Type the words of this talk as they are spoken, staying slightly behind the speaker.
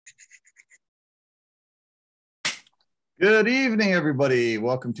Good evening, everybody.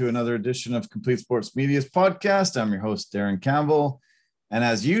 Welcome to another edition of Complete Sports Media's podcast. I'm your host, Darren Campbell. And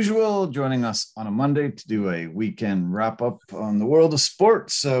as usual, joining us on a Monday to do a weekend wrap up on the world of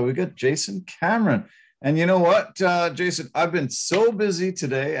sports, we got Jason Cameron. And you know what, Jason, I've been so busy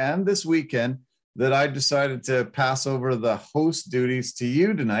today and this weekend that I decided to pass over the host duties to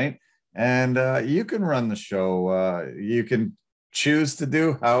you tonight. And you can run the show. You can choose to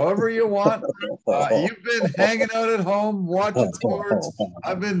do however you want. You've been hanging out at home watching sports.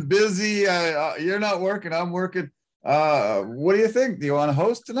 I've been busy. You're not working. I'm working. What do you think? Do you want to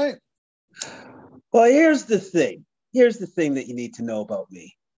host tonight? Well, here's the thing. Here's the thing that you need to know about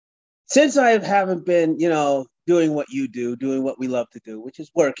me. Since I haven't been, doing what you do, doing what we love to do, which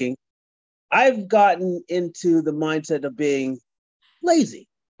is working, I've gotten into the mindset of being lazy.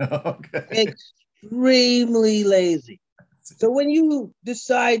 Okay. Extremely lazy. So when you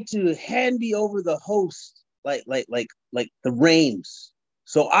decide to hand me over the host, like the reins,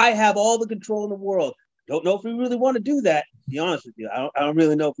 so I have all the control in the world. Don't know if we really want to do that. To be honest with you, I don't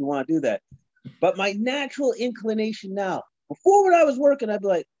really know if we want to do that. But my natural inclination now, before when I was working, I'd be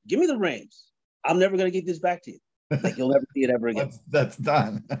like, "Give me the reins. I'm never going to give this back to you. Like you'll never see it ever again." That's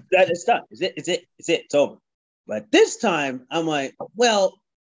done. It's done. It's over. But this time, I'm like, well,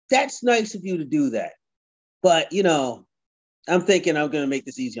 that's nice of you to do that, but I'm thinking I'm going to make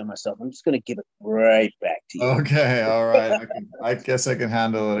this easy on myself. I'm just going to give it right back to you. Okay. All right. I guess I can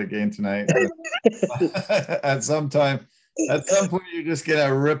handle it again tonight. At some point, you're just going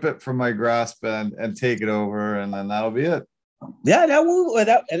to rip it from my grasp and take it over, and then that'll be it. Yeah, and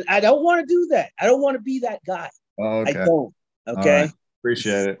I don't want to do that. I don't want to be that guy. Okay. I don't. Okay. Right.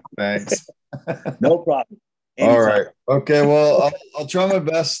 Appreciate it. Thanks. No problem. Anytime. All right. Okay. Well, I'll try my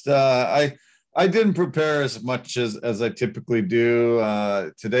best. I didn't prepare as much as I typically do.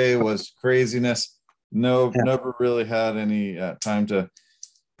 Today was craziness. Never really had any time to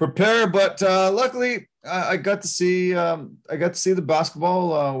prepare, but luckily I got to see the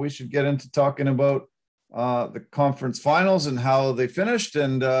basketball. We should get into talking about the conference finals and how they finished,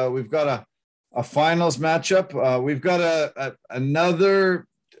 and we've got a finals matchup. We've got another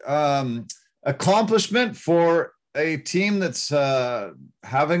accomplishment for a team that's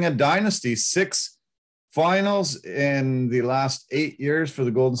having a dynasty. 6 finals in the last 8 years for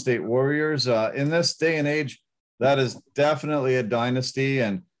the Golden State Warriors. In this day and age, that is definitely a dynasty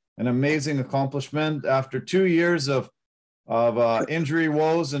and an amazing accomplishment. After 2 years of injury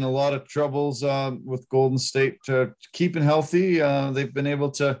woes and a lot of troubles with Golden State keeping healthy, they've been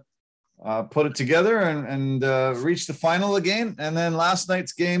able to put it together and reach the final again. And then last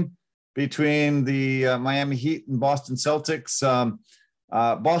night's game between the Miami Heat and Boston Celtics.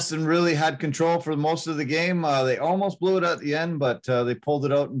 Boston really had control for most of the game. They almost blew it at the end, but they pulled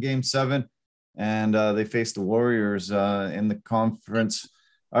it out in Game 7, and they faced the Warriors in the conference.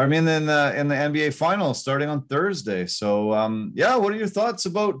 I mean, in the NBA Finals starting on Thursday. So, what are your thoughts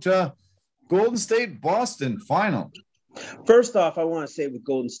about Golden State Boston final? First off, I want to say with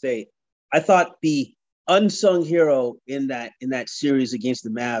Golden State, I thought the unsung hero in that series against the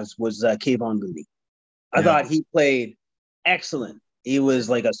Mavs was Kayvon Looney. I thought he played excellent. He was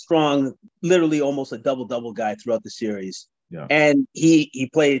like a strong, literally almost a double guy throughout the series. Yeah. And he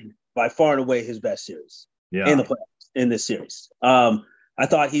played by far and away his best series in the playoffs in this series. I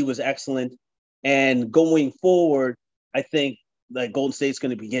thought he was excellent. And going forward, I think that Golden State's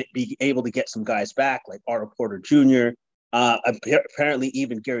going to be able to get some guys back, like Otto Porter Jr., apparently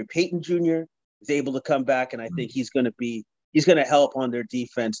even Gary Payton Jr. is able to come back, and I think he's going to help on their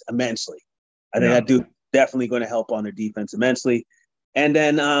defense immensely. I think that dude definitely going to help on their defense immensely. And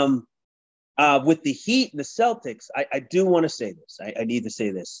then with the Heat and the Celtics, I do want to say this. I need to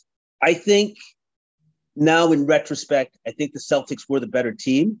say this. I think now in retrospect, I think the Celtics were the better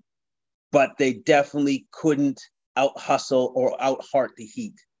team, but they definitely couldn't out-hustle or out-heart the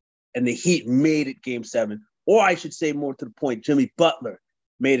Heat. And the Heat made it Game 7. Or I should say more to the point, Jimmy Butler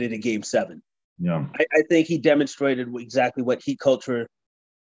made it a Game 7. Yeah, I think he demonstrated exactly what Heat culture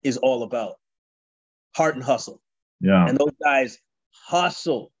is all about. Heart and hustle. Yeah. And those guys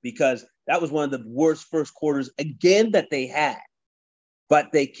hustle because that was one of the worst first quarters again that they had.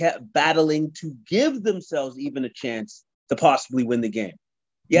 But they kept battling to give themselves even a chance to possibly win the game.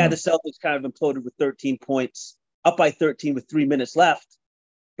 Yeah, the Celtics kind of imploded with 13 points, up by 13 with 3 minutes left.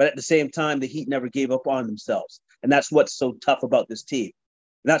 But at the same time, the Heat never gave up on themselves. And that's what's so tough about this team.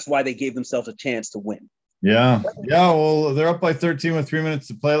 And that's why they gave themselves a chance to win. Yeah. Yeah. Well, they're up by 13 with 3 minutes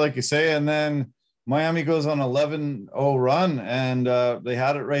to play, like you say. And then Miami goes on 11-0 run, and they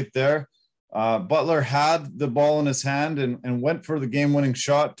had it right there. Butler had the ball in his hand and went for the game-winning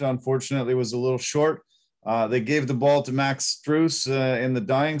shot. Unfortunately, it was a little short. They gave the ball to Max Strus in the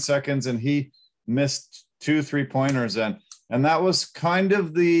dying seconds, and he missed 2 3-pointers. And that was kind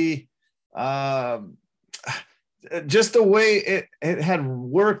of the just the way it had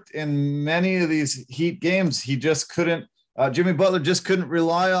worked in many of these Heat games. He just couldn't. Jimmy Butler just couldn't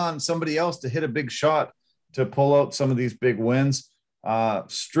rely on somebody else to hit a big shot to pull out some of these big wins.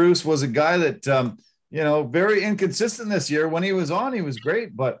 Strus was a guy that, very inconsistent this year. When he was on, he was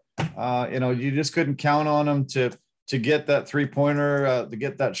great, but, you just couldn't count on him to get that 3-pointer, to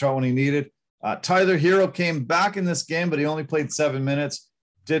get that shot when he needed. Tyler Hero came back in this game, but he only played 7 minutes,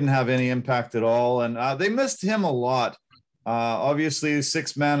 didn't have any impact at all. And they missed him a lot. Obviously,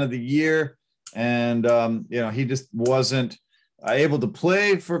 6th man of the year. And, he just wasn't able to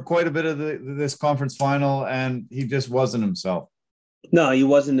play for quite a bit of this conference final, and he just wasn't himself. No, he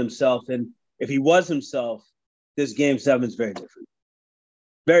wasn't himself. And if he was himself, this game 7 is very different.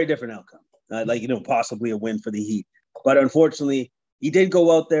 Very different outcome. Possibly a win for the Heat. But unfortunately, he did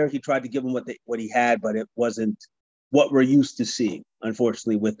go out there. He tried to give him what he had, but it wasn't what we're used to seeing,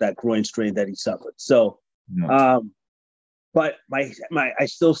 unfortunately, with that groin strain that he suffered. So, but I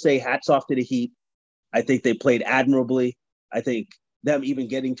still say hats off to the Heat. I think they played admirably. I think them even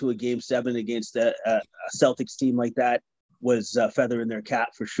getting to a game 7 against a Celtics team like that was a feather in their cap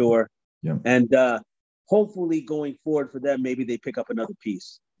for sure. Yeah. And hopefully going forward for them, maybe they pick up another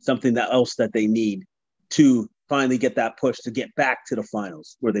piece, something else that they need to finally get that push to get back to the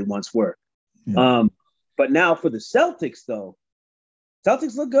finals where they once were. Yeah. But now for the Celtics, though,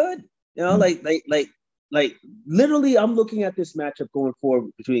 Celtics look good. Like literally, I'm looking at this matchup going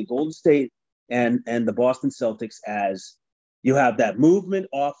forward between Golden State and the Boston Celtics as you have that movement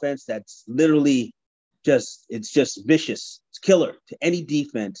offense that's literally just vicious. It's killer to any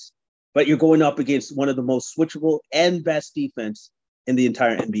defense, but you're going up against one of the most switchable and best defense in the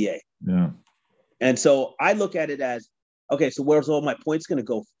entire NBA. Yeah. And so I look at it as, okay, so where's all my points going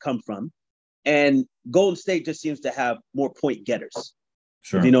to come from? And Golden State just seems to have more point getters.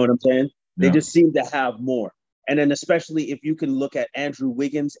 Sure. Do you know what I'm saying? Yeah. They just seem to have more. And then especially if you can look at Andrew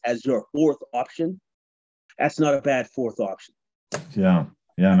Wiggins as your 4th option, that's not a bad 4th option. Yeah.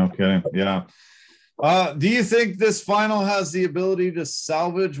 Yeah, no kidding. Yeah. Do you think this final has the ability to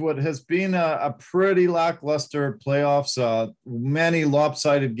salvage what has been a pretty lackluster playoffs? Many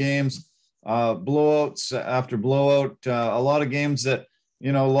lopsided games, blowouts after blowout, a lot of games that,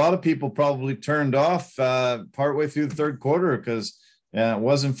 a lot of people probably turned off partway through the 3rd quarter because it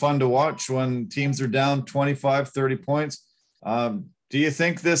wasn't fun to watch when teams are down 25, 30 points. Do you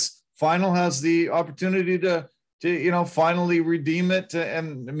think this final has the opportunity to finally redeem it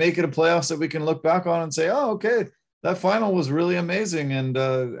and make it a playoffs that we can look back on and say, oh, okay, that final was really amazing. And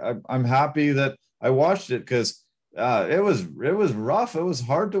I'm happy that I watched it because it was rough. It was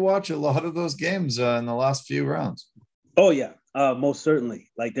hard to watch a lot of those games in the last few rounds. Oh, yeah, most certainly.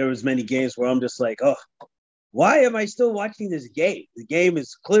 Like there was many games where I'm just like, oh, why am I still watching this game? The game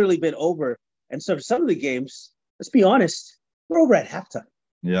has clearly been over. And so some of the games, let's be honest, they're over at halftime.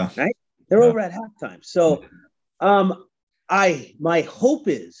 Yeah. Right? They're over at halftime. So my hope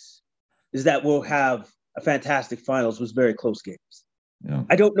is that we'll have a fantastic finals with very close games. Yeah.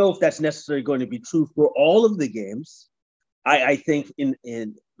 I don't know if that's necessarily going to be true for all of the games. I think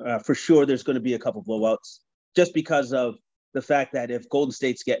in for sure there's going to be a couple blowouts just because of the fact that if Golden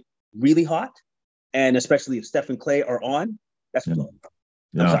States get really hot, and especially if Steph and Clay are on, that's a blowout.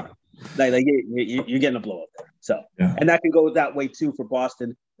 Yeah. I'm sorry. You're getting a blowout there. So, and that can go that way too for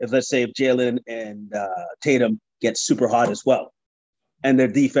Boston. If let's say if Jalen and Tatum get super hot as well, and their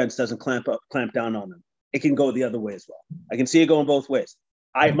defense doesn't clamp down on them, it can go the other way as well. I can see it going both ways.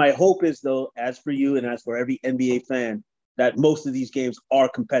 My hope is though, as for you and as for every NBA fan, that most of these games are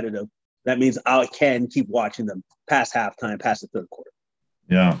competitive. That means I can keep watching them past halftime, past the 3rd quarter.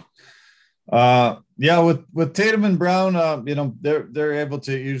 Yeah. With Tatum and Brown, they're able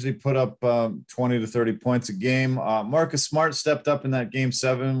to usually put up 20 to 30 points a game. Marcus Smart stepped up in that game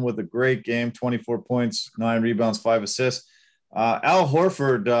 7 with a great game, 24 points, 9 rebounds, 5 assists. Al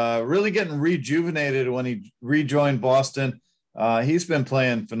Horford really getting rejuvenated when he rejoined Boston. He's been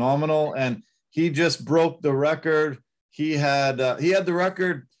playing phenomenal, and he just broke the record. He had the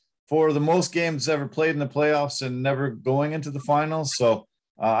record for the most games ever played in the playoffs and never going into the finals. So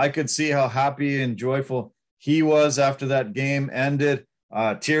I could see how happy and joyful he was after that game ended.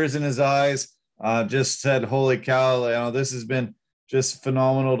 Tears in his eyes. Just said, "Holy cow! This has been just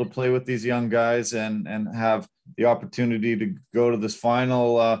phenomenal to play with these young guys and have the opportunity to go to this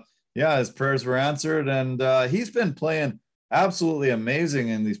final." His prayers were answered, and he's been playing absolutely amazing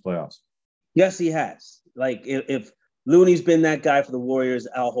in these playoffs. Yes, he has. Like if Looney's been that guy for the Warriors,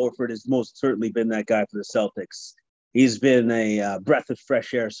 Al Horford has most certainly been that guy for the Celtics. He's been a breath of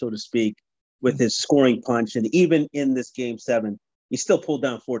fresh air, so to speak, with his scoring punch. And even in this game 7, he still pulled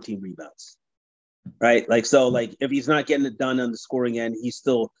down 14 rebounds. Right. Like, so like if he's not getting it done on the scoring end, he's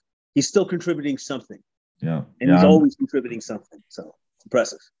still contributing something. Yeah. And he's always contributing something. So it's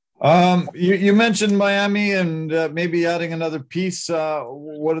impressive. You mentioned Miami and maybe adding another piece.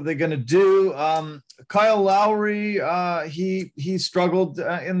 What are they going to do? Kyle Lowry, he struggled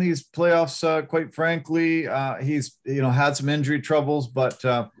in these playoffs. Quite frankly, he's had some injury troubles, but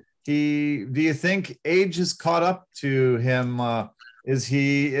do you think age has caught up to him? Is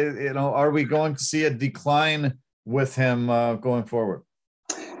he, are we going to see a decline with him going forward?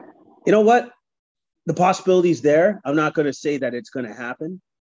 You know what? The possibility's there. I'm not going to say that it's going to happen.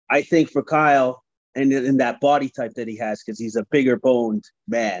 I think for Kyle and in that body type that he has, because he's a bigger boned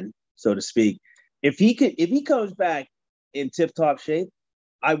man, so to speak, if he comes back in tip top shape,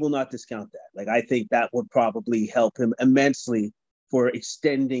 I will not discount that. Like, I think that would probably help him immensely for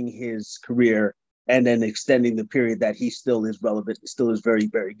extending his career and then extending the period that he still is relevant, still is very,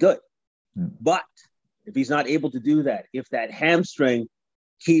 very good. But if he's not able to do that, if that hamstring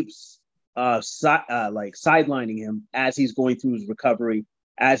keeps sidelining him as he's going through his recovery,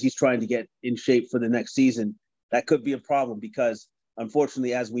 as he's trying to get in shape for the next season, that could be a problem because,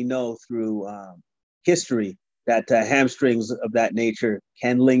 unfortunately, as we know through history, that hamstrings of that nature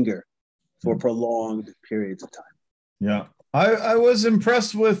can linger for prolonged periods of time. Yeah. I was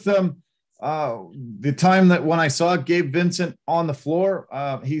impressed with the time that when I saw Gabe Vincent on the floor,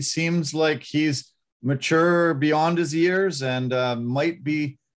 he seems like he's mature beyond his years and might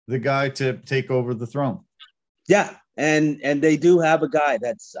be the guy to take over the throne. Yeah. And they do have a guy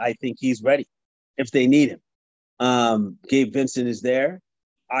I think he's ready if they need him. Gabe Vincent is there.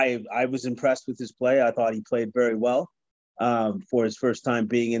 I was impressed with his play. I thought he played very well for his first time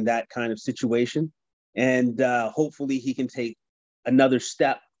being in that kind of situation. And hopefully he can take another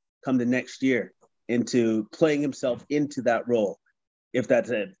step come the next year into playing himself into that role. If that's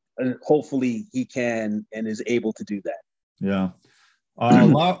it, hopefully he can and is able to do that. Yeah.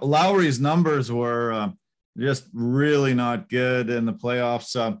 Lowry's numbers were just really not good in the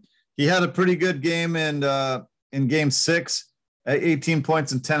playoffs. He had a pretty good game in game 6, 18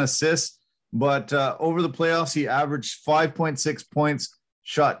 points and 10 assists. But over the playoffs, he averaged 5.6 points,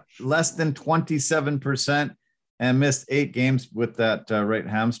 shot less than 27%, and missed 8 games with that right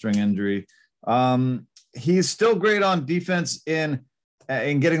hamstring injury. He's still great on defense in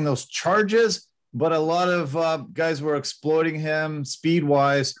getting those charges, but a lot of guys were exploiting him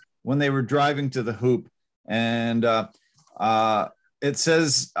speed-wise when they were driving to the hoop. And it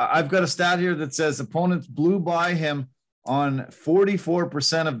says, I've got a stat here that says opponents blew by him on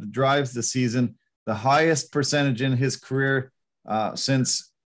 44% of the drives this season, the highest percentage in his career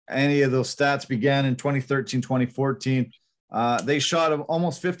since any of those stats began in 2013, 2014. They shot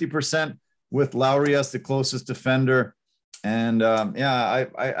almost 50% with Lowry as the closest defender. And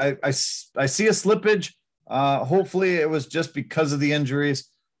I see a slippage. Hopefully it was just because of the injuries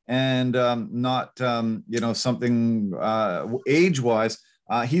and not, something age-wise.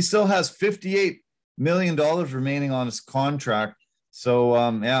 He still has $58 million remaining on his contract.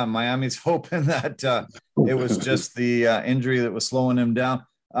 So, Miami's hoping that it was just the injury that was slowing him down.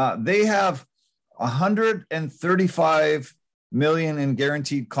 They have $135 million in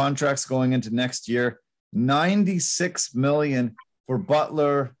guaranteed contracts going into next year, $96 million for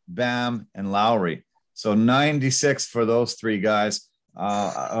Butler, Bam, and Lowry. So 96 for those 3 guys.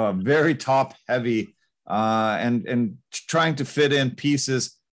 Very top heavy, and trying to fit in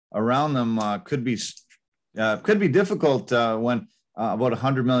pieces around them could be difficult when about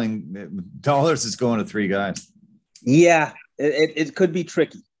 $100 million is going to 3 guys. Yeah, it could be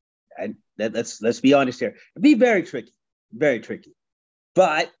tricky. And let's be honest here. It'd be very tricky, very tricky.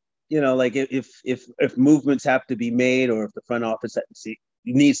 But like if movements have to be made, or if the front office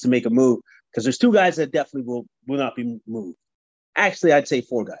needs to make a move, because there's 2 guys that definitely will not be moved. Actually, I'd say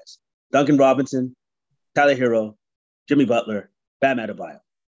 4 guys: Duncan Robinson, Tyler Hero, Jimmy Butler, Bam Adebayo.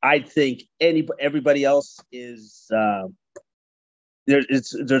 I think everybody else is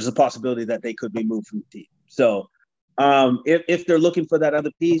there's a possibility that they could be moved from the team. So if they're looking for that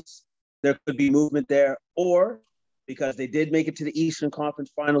other piece, there could be movement there, or because they did make it to the Eastern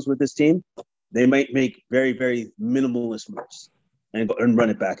Conference Finals with this team, they might make very, very minimalist moves and run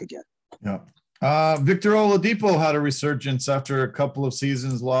it back again. Yeah. Victor Oladipo had a resurgence after a couple of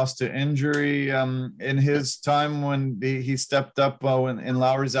seasons lost to injury. In his time when he stepped up in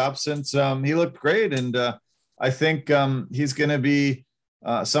Lowry's absence, he looked great. And I think he's going to be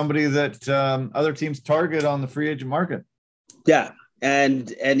somebody that other teams target on the free agent market. Yeah, and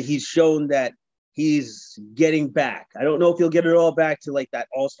he's shown that he's getting back. I don't know if he'll get it all back to like that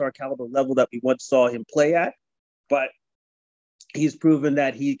all-star caliber level that we once saw him play at, but he's proven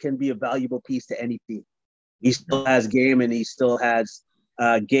that he can be a valuable piece to any team. He still has game, and he still has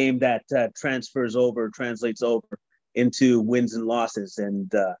game that translates over into wins and losses.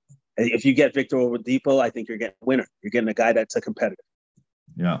 And if you get Victor Oladipo, I think you're getting a winner. You're getting a guy that's a competitor.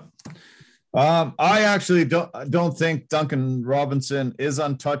 Yeah. I actually don't think Duncan Robinson is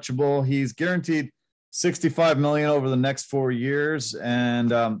untouchable. He's guaranteed $65 million over the next 4 years,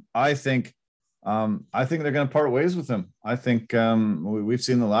 and I think they're going to part ways with him. I think we've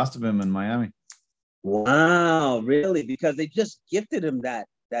seen the last of him in Miami. Wow, really? Because they just gifted him that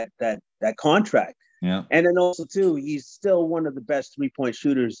contract. Yeah. And then also too, he's still one of the best 3-point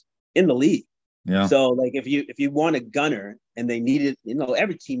shooters in the league. Yeah. So like if you want a gunner, and they need it,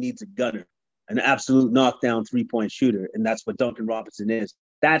 every team needs a gunner, an absolute knockdown 3-point shooter, and that's what Duncan Robinson is.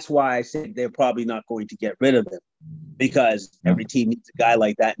 That's why I said they're probably not going to get rid of him, because every team needs a guy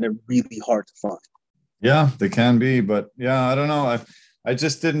like that, and they're really hard to find. Yeah, they can be, but yeah, I don't know. I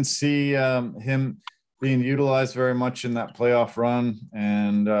just didn't see him being utilized very much in that playoff run,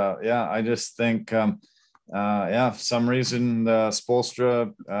 and I just think for some reason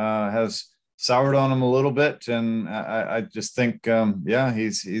Spoelstra has soured on him a little bit, and I just think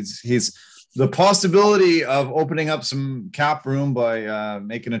he's the possibility of opening up some cap room by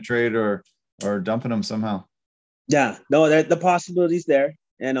making a trade or dumping him somehow. Yeah, no, the possibility's there,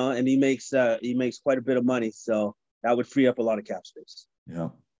 and he makes quite a bit of money, so that would free up a lot of cap space. Yeah.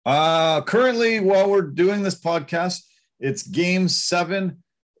 Currently, while we're doing this podcast, it's Game 7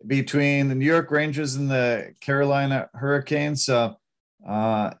 between the New York Rangers and the Carolina Hurricanes.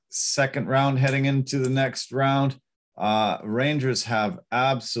 Second round heading into the next round. Rangers have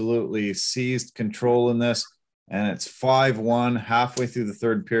absolutely seized control in this, and it's 5-1 halfway through the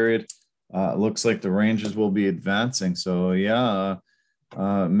third period. Looks like the Rangers will be advancing. So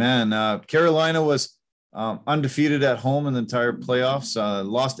Carolina was undefeated at home in the entire playoffs.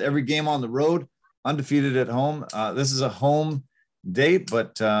 Lost every game on the road, undefeated at home. This is a home date,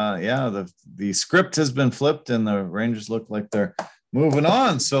 but the script has been flipped, and the Rangers look like they're moving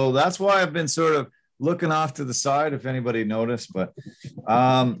on. So that's why I've been sort of looking off to the side, if anybody noticed. But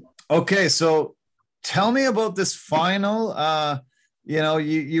okay, so tell me about this final.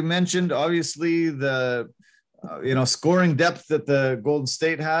 You mentioned obviously the scoring depth that the Golden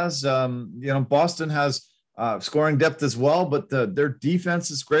State has. Boston has scoring depth as well, but their defense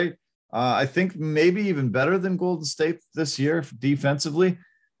is great. I think maybe even better than Golden State this year defensively.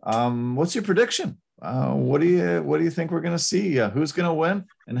 What's your prediction? What do you think we're going to see? Who's going to win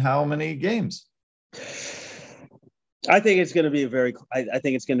and how many games? I think it's going to be I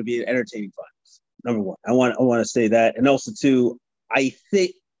think it's going to be an entertaining finals. Number one, I want to say that, and also too, I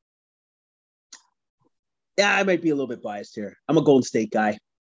think, I might be a little bit biased here. I'm a Golden State guy.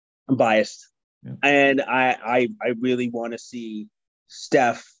 I'm biased, and I really want to see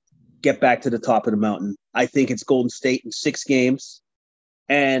Steph get back to the top of the mountain. I think it's Golden State in 6 games,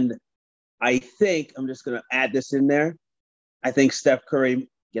 and I think I'm just going to add this in there. I think Steph Curry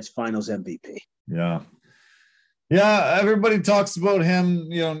gets Finals MVP. Yeah. Yeah, everybody talks about him,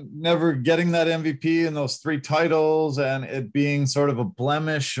 never getting that MVP and those 3 titles, and it being sort of a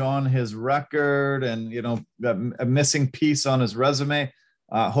blemish on his record, and a missing piece on his resume.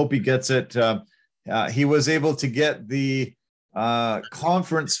 Hope he gets it. He was able to get the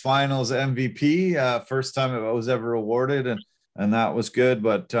conference finals MVP, first time it was ever awarded, and that was good.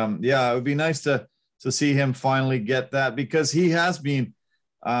 But it would be nice to see him finally get that, because he has been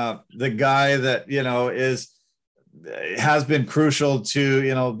the guy that has been crucial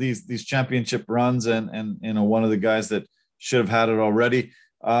to these championship runs, and one of the guys that should have had it already.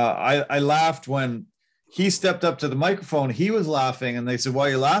 I laughed when he stepped up to the microphone. He was laughing, and they said, "Why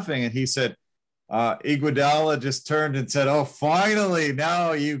are you laughing?" And he said, Iguodala just turned and said, "Oh, finally,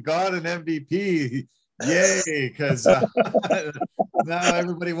 now you got an MVP. Yay," because now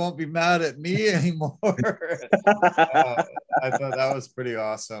everybody won't be mad at me anymore. I thought that was pretty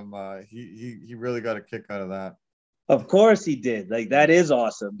awesome. He really got a kick out of that. Of course he did. Like, that is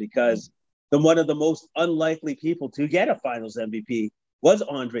awesome, because one of the most unlikely people to get a Finals MVP was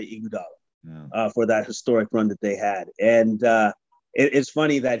Andre Iguodala for that historic run that they had. And it's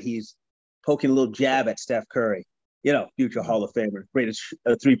funny that he's poking a little jab at Steph Curry, future Hall of Famer, greatest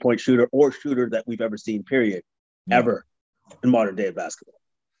 3-point shooter or shooter that we've ever seen, period, ever in modern day basketball.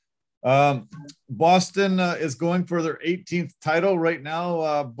 Boston is going for their 18th title right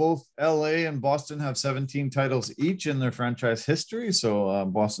now. Both LA and Boston have 17 titles each in their franchise history. So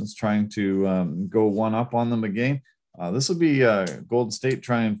Boston's trying to go one up on them again. This will be Golden State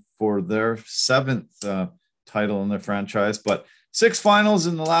trying for their 7th title in their franchise, but 6 finals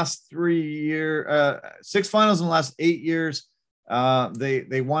in the last 6 finals in the last 8 years.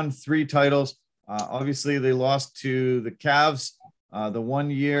 They won 3 titles. Obviously, they lost to the Cavs the one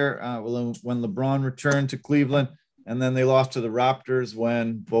year when LeBron returned to Cleveland, and then they lost to the Raptors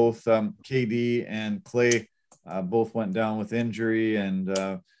when both KD and Clay both went down with injury,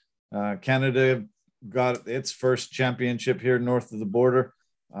 and Canada got its first championship here north of the border.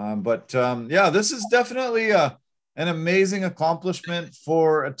 This is definitely an amazing accomplishment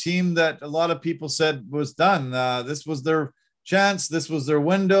for a team that a lot of people said was done. This was their chance. This was their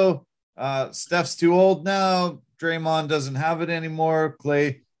window. Steph's too old now. Draymond doesn't have it anymore.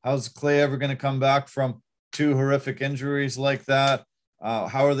 How's Clay ever going to come back from 2 horrific injuries like that?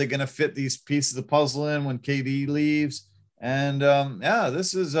 How are they going to fit these pieces of the puzzle in when KD leaves? And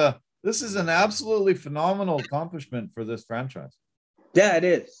this is an absolutely phenomenal accomplishment for this franchise. Yeah, it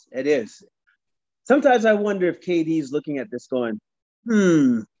is. It is. Sometimes I wonder if KD's looking at this going,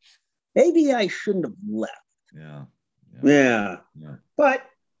 maybe I shouldn't have left. Yeah. But,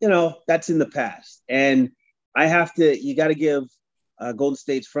 that's in the past. And you got to give Golden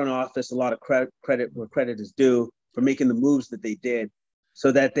State's front office a lot of credit where credit is due for making the moves that they did,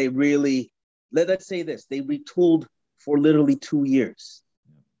 so that they really, let's say this, they retooled for literally 2 years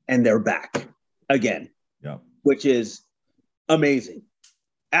and they're back again, which is amazing.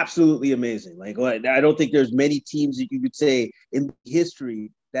 Absolutely amazing. Like, I don't think there's many teams that you could say in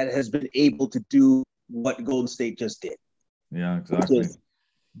history that has been able to do what Golden State just did. Yeah, exactly.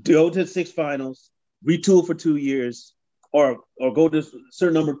 Go to 6 finals, retool for 2 years, or go to a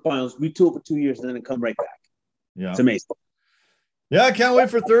certain number of finals, retool for 2 years, and then come right back. Yeah, it's amazing. Yeah, I can't wait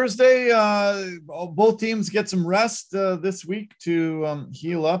for Thursday. Both teams get some rest this week to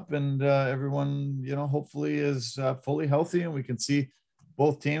heal up, and everyone, hopefully is fully healthy, and we can see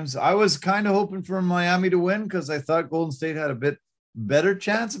both teams. I was kind of hoping for Miami to win because I thought Golden State had a bit better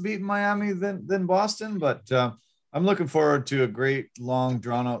chance of beating Miami than Boston, but I'm looking forward to a great, long,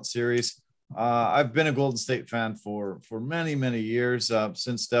 drawn-out series. I've been a Golden State fan for many, many years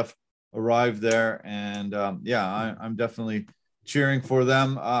since Steph arrived there, and I'm definitely cheering for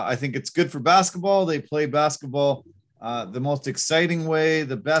them. I think it's good for basketball. They play basketball the most exciting way,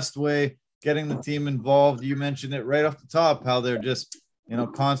 the best way, getting the team involved. You mentioned it right off the top, how they're just,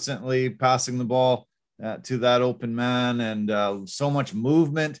 constantly passing the ball to that open man, and so much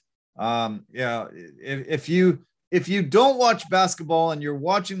movement. If you don't watch basketball and you're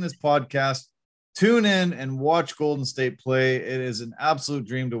watching this podcast, tune in and watch Golden State play. It is an absolute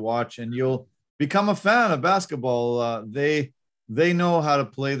dream to watch, and you'll become a fan of basketball. They know how to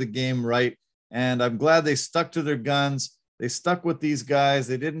play the game right, and I'm glad they stuck to their guns. They stuck with these guys.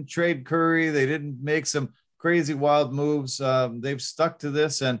 They didn't trade Curry. They didn't make some crazy wild moves. They've stuck to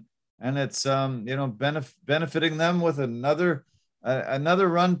this, and it's benefiting them with another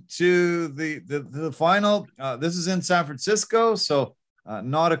run to the final. This is in San Francisco, so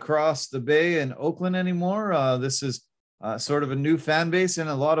not across the bay in Oakland anymore. This is sort of a new fan base in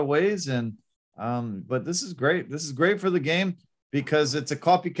a lot of ways, and but this is great. This is great for the game because it's a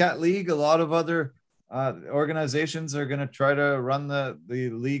copycat league. A lot of other organizations are going to try to run the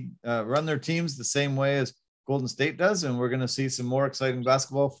league, run their teams the same way as Golden State does, and we're going to see some more exciting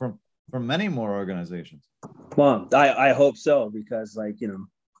basketball from many more organizations. Well, I hope so, because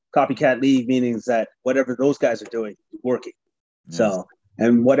copycat league means that whatever those guys are doing is working. Yes. So,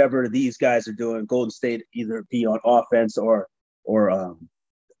 and whatever these guys are doing, Golden State either be on offense or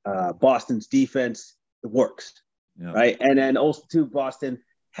Boston's defense, it works. Yeah. Right. And then also too, Boston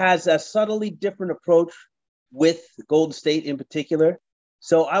has a subtly different approach with Golden State in particular.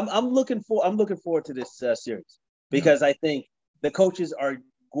 So I'm looking forward to this series, because I think the coaches are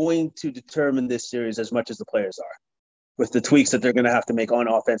going to determine this series as much as the players are, with the tweaks that they're going to have to make on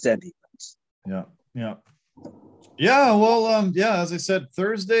offense and defense. Well, as I said,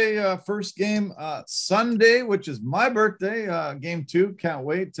 Thursday, first game, Sunday, which is my birthday, game 2. Can't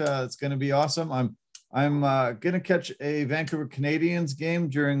wait. It's going to be awesome. I'm going to catch a Vancouver Canadians game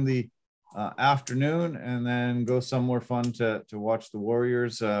during the afternoon, and then go somewhere fun to watch the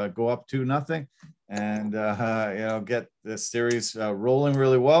Warriors go up 2-0, and get the series rolling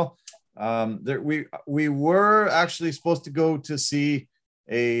really well. We were actually supposed to go to see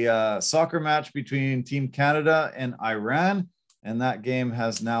a soccer match between Team Canada and Iran, and that game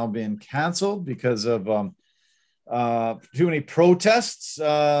has now been canceled because of too many protests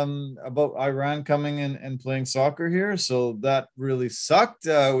about Iran coming in and playing soccer here. So that really sucked.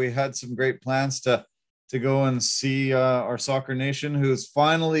 We had some great plans to go and see our soccer nation, who's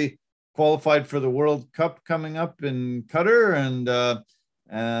finally qualified for the World Cup coming up in Qatar. And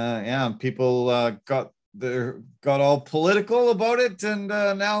yeah, people got all political about it. And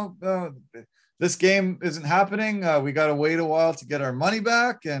now this game isn't happening. We got to wait a while to get our money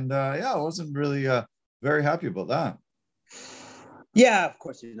back. And yeah, I wasn't really very happy about that. Yeah, of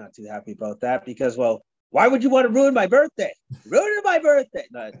course you're not too happy about that because, well, why would you want to ruin my birthday? Ruin my birthday.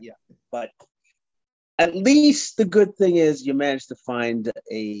 Yeah, but at least the good thing is you managed to find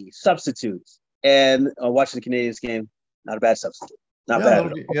a substitute. And watching the Canadians game, not a bad substitute. Not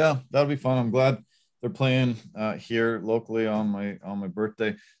bad. That'll be fun. I'm glad they're playing here locally on my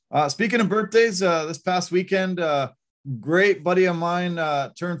birthday. Speaking of birthdays, this past weekend, great buddy of mine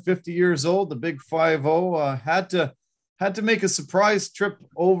turned 50 years old, the big 50. Had to make a surprise trip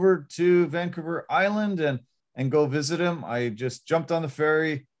over to Vancouver Island and go visit him. I just jumped on the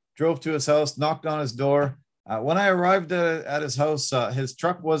ferry, drove to his house, knocked on his door. When I arrived at his house, his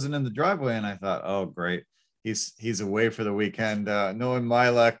truck wasn't in the driveway, and I thought, oh, great. He's away for the weekend. Knowing my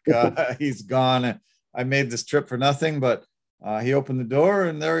luck, he's gone. I made this trip for nothing, but he opened the door,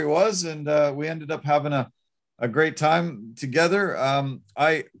 and there he was, and we ended up having a great time together.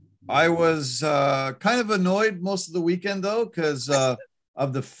 I was kind of annoyed most of the weekend, though, because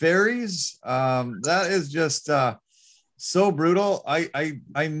of the ferries. That is just so brutal.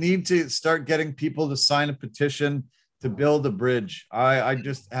 I need to start getting people to sign a petition to build a bridge. I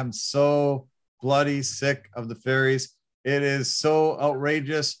just am so bloody sick of the ferries. It is so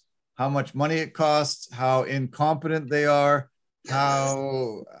outrageous how much money it costs, how incompetent they are,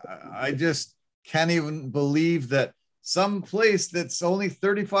 how I just can't even believe that some place that's only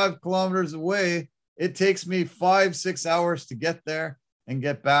 35 kilometers away, it takes me 5-6 hours to get there and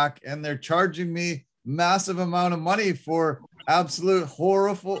get back. And they're charging me massive amount of money for absolute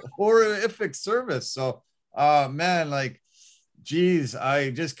horrific service. So, man, like, geez, I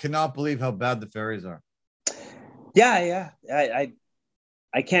just cannot believe how bad the ferries are. Yeah.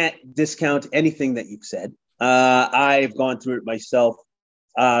 I can't discount anything that you've said. I've gone through it myself.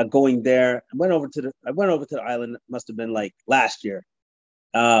 Going there, I went over to the island. Must have been like last year,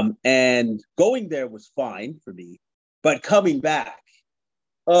 and going there was fine for me, but coming back,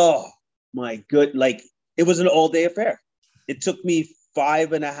 oh my good, like it was an all-day affair. It took me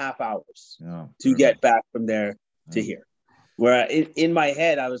 5.5 hours to get back from there to here. Where in my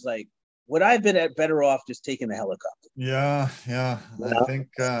head, I was like, would I have been better off just taking the helicopter? Yeah.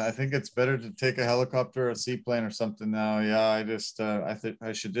 I think it's better to take a helicopter or a seaplane or something now. Yeah, I think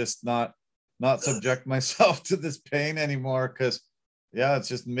I should just not subject myself to this pain anymore, because yeah, it's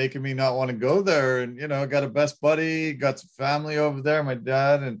just making me not want to go there. And I got a best buddy, got some family over there, my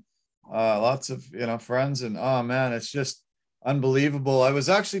dad, and lots of friends, and oh man, it's just unbelievable. I was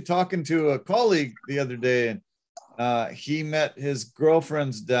actually talking to a colleague the other day, and he met his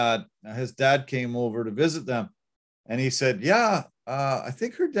girlfriend's dad. His dad came over to visit them, and he said, yeah, I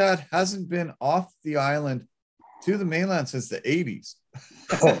think her dad hasn't been off the island to the mainland since the 80s.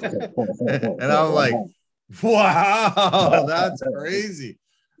 And I'm like, wow, that's crazy.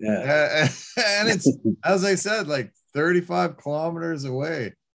 Yeah. And it's, as I said, like 35 kilometers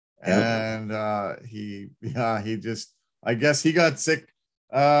away. And he just, I guess he got sick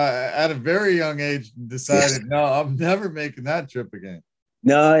at a very young age and decided, no, I'm never making that trip again.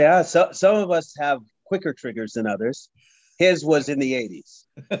 No, yeah. So some of us have quicker triggers than others. His was in the 80s.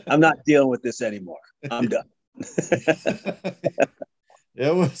 I'm not dealing with this anymore. I'm done.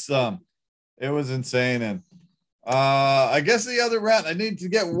 It was insane. And I guess the other rant, I need to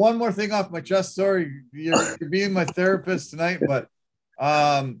get one more thing off my chest. Sorry, you're being my therapist tonight, but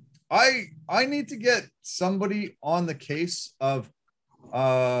I need to get somebody on the case of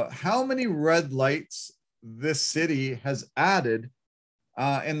how many red lights this city has added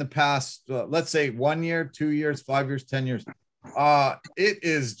in the past, let's say 1 year, 2 years, 5 years, 10 years. It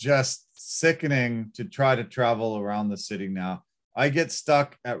is just sickening to try to travel around the city now. I get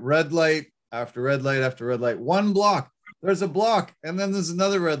stuck at red light after red light after red light. One block, there's a block, and then there's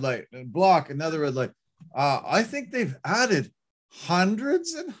another red light, and block, another red light. I think they've added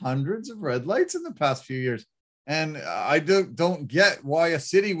hundreds and hundreds of red lights in the past few years. And I don't get why a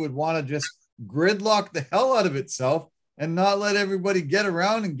city would want to just gridlock the hell out of itself and not let everybody get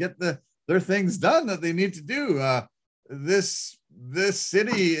around and get their things done that they need to do. This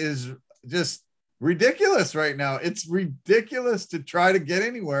city is just ridiculous right now. It's ridiculous to try to get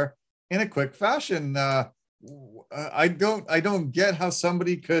anywhere in a quick fashion. I don't get how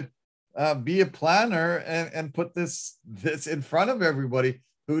somebody could be a planner and put this in front of everybody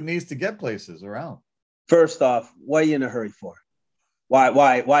who needs to get places around. First off, what are you in a hurry for? Why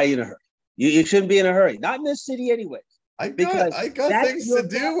are you in a hurry? You shouldn't be in a hurry. Not in this city anyway. I got things to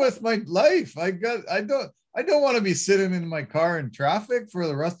do with my life. I don't want to be sitting in my car in traffic for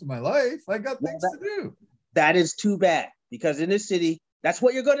the rest of my life. I got things to do. That is too bad, because in this city, that's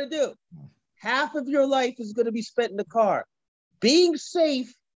what you're going to do. Half of your life is going to be spent in the car, being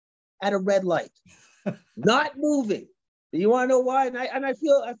safe at a red light, not moving. You want to know why? And I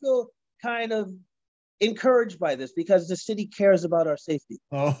feel kind of encouraged by this, because the city cares about our safety.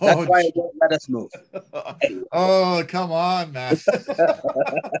 Oh, that's why it won't let us move. Anyway. Oh, come on, man.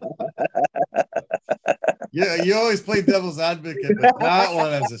 Yeah, you always play devil's advocate, but that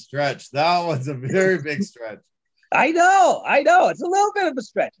one is a stretch. That one's a very big stretch. I know. It's a little bit of a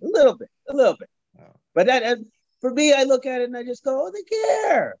stretch, a little bit. Oh. But that, for me, I look at it and I just go, oh, they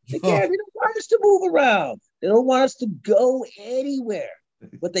care. They care. They don't want us to move around. They don't want us to go anywhere.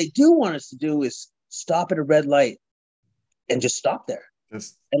 What they do want us to do is stop at a red light and just stop there.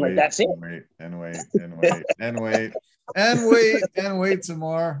 Just and wait, that's it. And wait some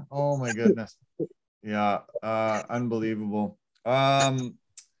more. Oh my goodness. Yeah, unbelievable.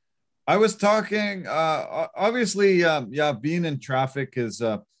 I was talking, obviously, being in traffic is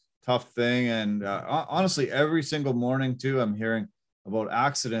a tough thing. And honestly, every single morning too, I'm hearing about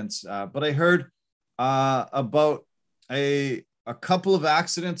accidents. But I heard about a couple of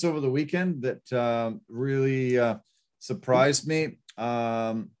accidents over the weekend that really surprised me.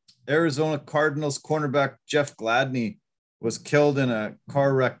 Arizona Cardinals cornerback Jeff Gladney was killed in a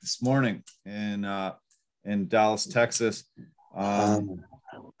car wreck this morning in Dallas, Texas.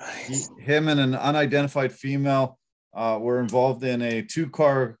 Him and an unidentified female were involved in a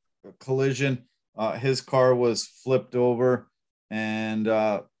two-car collision. His car was flipped over, and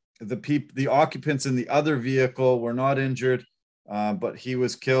the occupants in the other vehicle were not injured, but he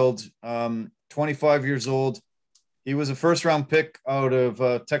was killed. 25 years old. He was a first-round pick out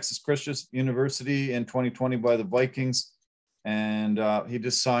of Texas Christian University in 2020 by the Vikings, and he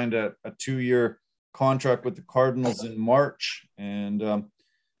just signed a 2-year contract with the Cardinals in March. And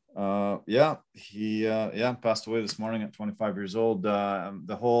he passed away this morning at 25 years old.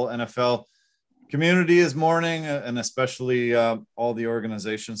 The whole NFL community is mourning, and especially all the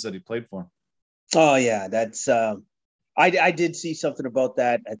organizations that he played for. Oh yeah, that's I did see something about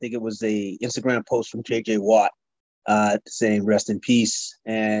that. I think it was a Instagram post from JJ Watt saying rest in peace.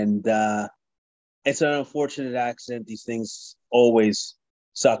 And it's an unfortunate accident. These things always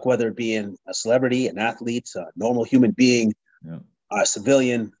suck, whether it be in a celebrity, an athlete, a normal human being, a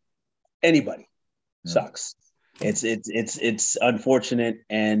civilian, anybody sucks. It's unfortunate,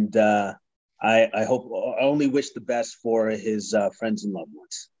 and I only wish the best for his friends and loved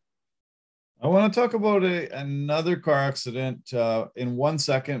ones. I want to talk about another car accident in 1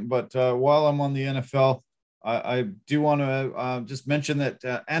 second, but while I'm on the NFL, I do want to just mention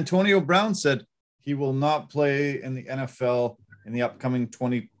that Antonio Brown said he will not play in the NFL in the upcoming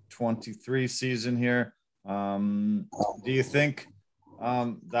 2023 season here. Do you think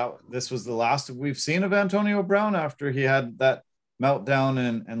that this was the last we've seen of Antonio Brown after he had that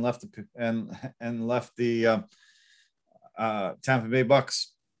meltdown and left the Tampa Bay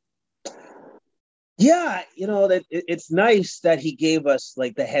Bucks? Yeah, that it's nice that he gave us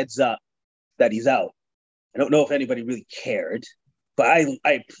like the heads up that he's out. I don't know if anybody really cared, but I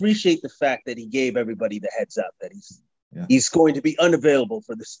appreciate the fact that he gave everybody the heads up that he's going to be unavailable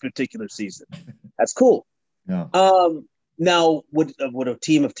for this particular season. That's cool. Yeah. Now, would a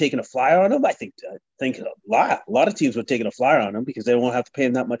team have taken a flyer on him? I think a lot of teams would have taken a flyer on him because they won't have to pay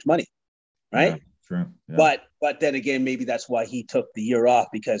him that much money, right? Yeah, true. Yeah. But then again, maybe that's why he took the year off,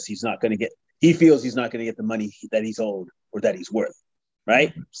 because he feels he's not going to get the money that he's owed or that he's worth,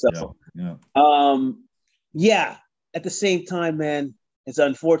 right? At the same time, man, it's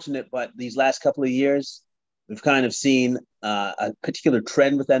unfortunate, but these last couple of years, we've kind of seen a particular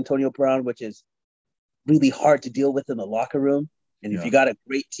trend with Antonio Brown, which is really hard to deal with in the locker room. And if you got a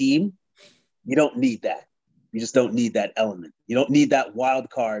great team, you don't need that. You just don't need that element. You don't need that wild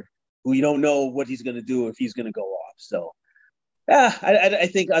card who you don't know what he's going to do, if he's going to go off. So, I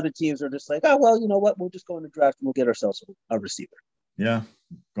think other teams are just like, oh, well, you know what? We'll just go in the draft and we'll get ourselves a receiver. Yeah,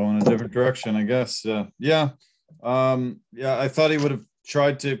 going a different direction, I guess. I thought he would have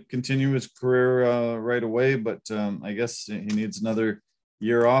tried to continue his career right away, but I guess he needs another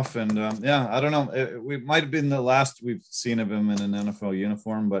year off. And I don't know. It might have been the last we've seen of him in an NFL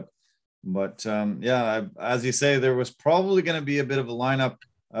uniform, but as you say, there was probably going to be a bit of a lineup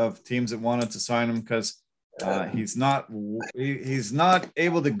of teams that wanted to sign him, because He's not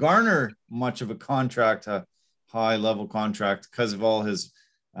able to garner much of a contract, a high level contract, because of all his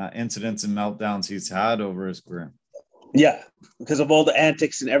incidents and meltdowns he's had over his career. Yeah, because of all the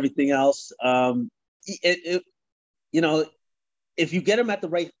antics and everything else. You know, if you get him at the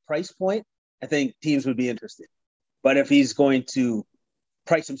right price point, I think teams would be interested. But if he's going to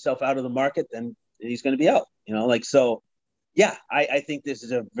price himself out of the market, then he's going to be out. You know, like, so. Yeah, I think this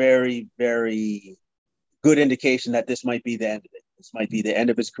is a very, very good indication that this might be the end of it. This might be the end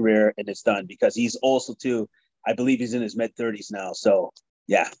of his career, and it's done, because he's also too, I believe he's in his mid-30s now. So,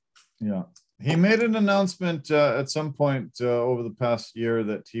 yeah. Yeah. He made an announcement at some point over the past year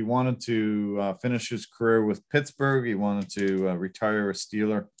that he wanted to finish his career with Pittsburgh. He wanted to retire a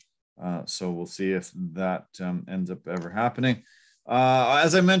Steeler. So we'll see if that ends up ever happening.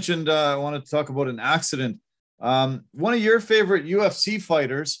 As I mentioned, I wanted to talk about an accident. One of your favorite UFC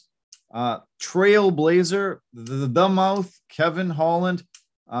fighters, Trailblazer, the mouth, Kevin Holland,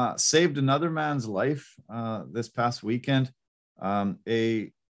 saved another man's life this past weekend.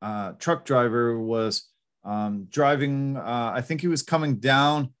 A truck driver was driving, I think he was coming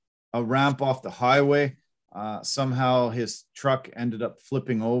down a ramp off the highway. Somehow his truck ended up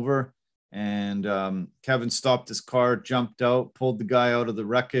flipping over, and Kevin stopped his car, jumped out, pulled the guy out of the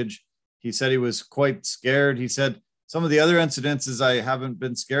wreckage. He said he was quite scared. He said some of the other incidences, I haven't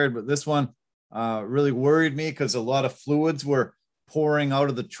been scared, but this one really worried me because a lot of fluids were pouring out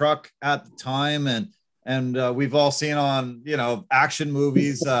of the truck at the time. And we've all seen on, action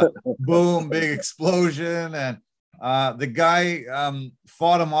movies, boom, big explosion. And the guy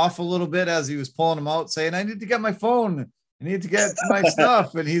fought him off a little bit as he was pulling him out, saying, I need to get my phone. I need to get my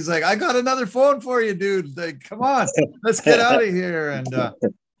stuff. And he's like, I got another phone for you, dude. Like, come on, let's get out of here. And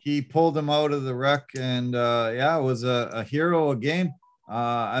he pulled him out of the wreck, and it was a hero again.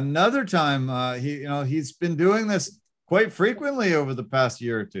 Another time, he's been doing this quite frequently over the past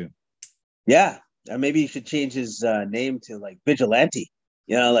year or two. Yeah, maybe he should change his name to like Vigilante.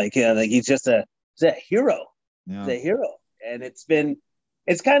 Like he's just a hero. Yeah. He's a hero, and it's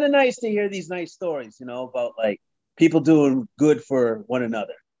kind of nice to hear these nice stories, about like people doing good for one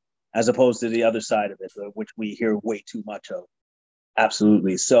another, as opposed to the other side of it, which we hear way too much of.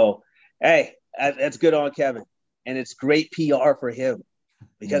 Absolutely. So, hey, that's good on Kevin. And it's great PR for him,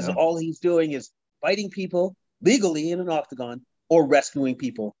 because all he's doing is fighting people legally in an octagon or rescuing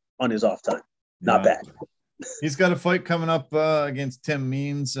people on his off time. Not bad. He's got a fight coming up against Tim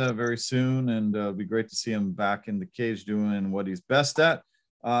Means very soon, and it'll be great to see him back in the cage doing what he's best at.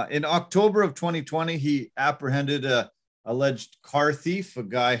 In October of 2020, he apprehended a alleged car thief, a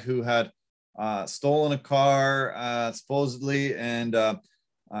guy who had stolen a car supposedly, and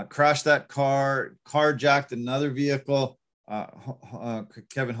crashed that car, carjacked another vehicle.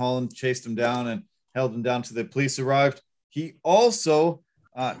 Kevin Holland chased him down and held him down till the police arrived. He also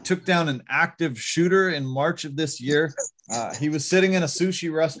took down an active shooter in March of this year. He was sitting in a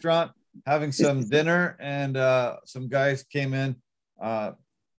sushi restaurant having some dinner, and some guys came in,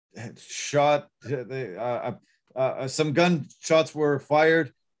 shot. Some gunshots were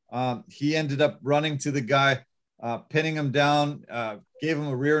fired. He ended up running to the guy, pinning him down, gave him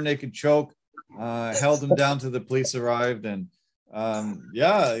a rear naked choke, held him down till the police arrived. And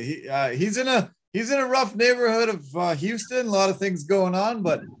he's in a rough neighborhood of Houston. A lot of things going on,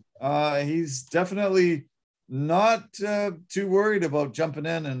 but he's definitely not too worried about jumping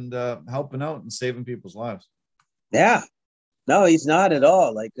in and helping out and saving people's lives. Yeah, no, he's not at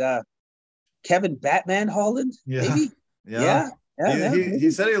all. Like Kevin Batman Holland, maybe. Yeah.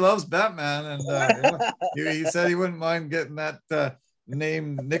 He said he loves Batman, and he said he wouldn't mind getting that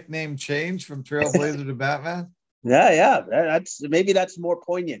nickname changed from Trailblazer to Batman. Yeah, that's more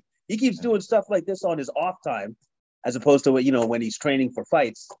poignant. He keeps doing stuff like this on his off time, as opposed to when he's training for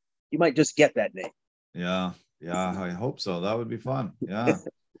fights. You might just get that name. Yeah, I hope so. That would be fun. Yeah.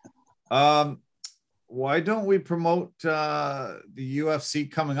 Why don't we promote the UFC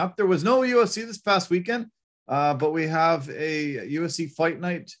coming up? There was no UFC this past weekend. But we have a UFC Fight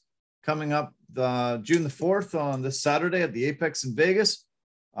Night coming up June the 4th on this Saturday at the Apex in Vegas.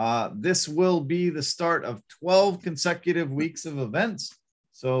 This will be the start of 12 consecutive weeks of events.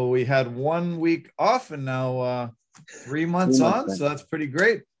 So we had 1 week off, and now 3 months on. So that's pretty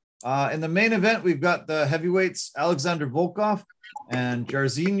great. In the main event, we've got the heavyweights Alexander Volkov and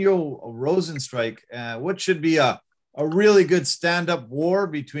Jairzinho Rozenstruik, which should be a really good stand-up war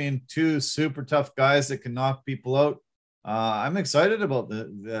between two super tough guys that can knock people out. I'm excited about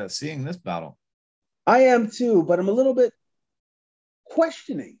the seeing this battle. I am too, but I'm a little bit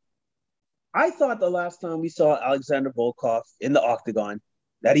questioning. I thought the last time we saw Alexander Volkov in the octagon,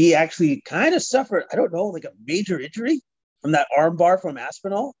 that he actually kind of suffered, I don't know, like a major injury from that arm bar from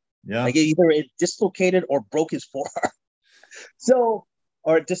Aspinall. Yeah. Like either it dislocated or broke his forearm. So,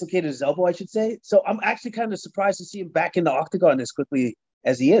 or dislocated his elbow, I should say. So I'm actually kind of surprised to see him back in the octagon as quickly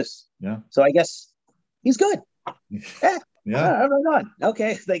as he is. Yeah. So I guess he's good. Yeah. Yeah. Oh my God.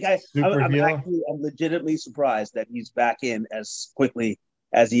 Okay. Like Superhero. I'm legitimately surprised that he's back in as quickly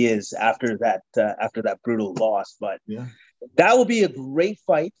as he is after that brutal loss. But Yeah. that will be a great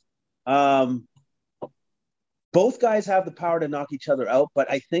fight. Both guys have the power to knock each other out, but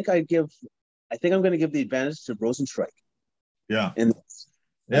I think I'm going to give the advantage to Rosenstrike. Yeah. And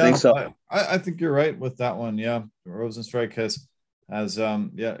yeah, I think so. I think you're right with that one. Yeah. Rosenstrike has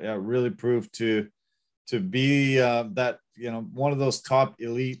really proved to be that, one of those top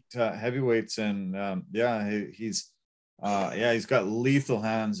elite heavyweights. And he's got lethal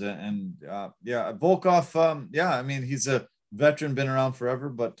hands and Volkov. I mean, he's a veteran, been around forever,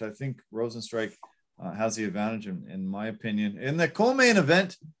 but I think Rosenstrike has the advantage in my opinion. In the co-main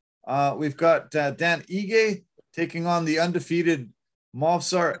event, we've got Dan Ige taking on the undefeated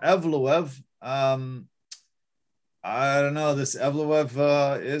Movsar Evloev. I don't know. This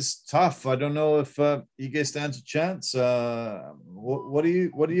Evloev is tough. I don't know if Ige stands a chance. What do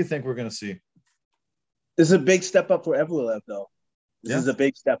you think we're going to see? This is a big step up for Evloev, though. This is a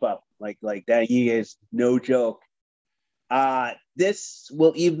big step up. Like that Ige is no joke. This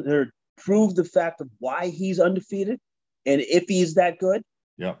will either prove the fact of why he's undefeated and if he's that good,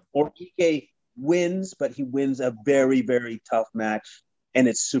 or Ige wins, but he wins a very, very tough match and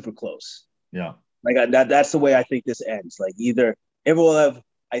it's super close. Yeah. Like that's the way I think this ends. Like either Evloev,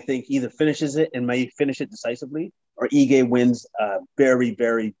 I think, either finishes it and may finish it decisively, or Ige wins a very,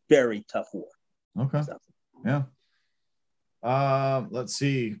 very, very tough war. Okay. So. Yeah. Let's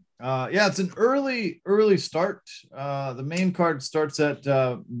see. It's an early start. The main card starts at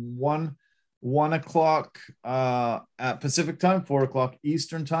 1 o'clock at Pacific time, 4 o'clock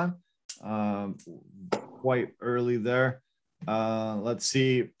Eastern time. Quite early there. Let's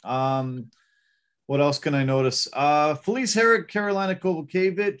see. What else can I notice? Felice Herrig, Carolina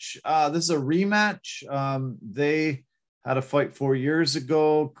Kovacevic. This is a rematch. They had a fight 4 years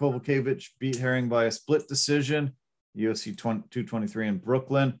ago. Kovacevic beat Herring by a split decision. UFC 223 in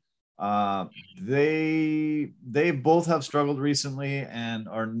Brooklyn. They both have struggled recently and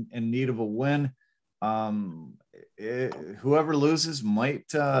are in need of a win. Whoever loses might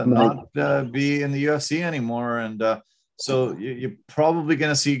not be in the UFC anymore, and so you're probably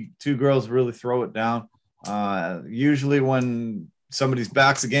going to see two girls really throw it down. Usually when somebody's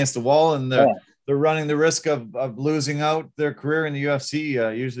back's against the wall and they're running the risk of losing out their career in the UFC,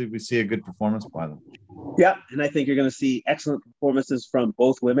 usually we see a good performance by them. Yeah, and I think you're going to see excellent performances from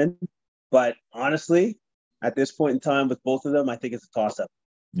both women. But honestly, at this point in time with both of them, I think it's a toss-up.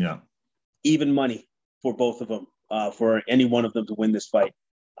 Yeah. Even money for both of them, for any one of them to win this fight.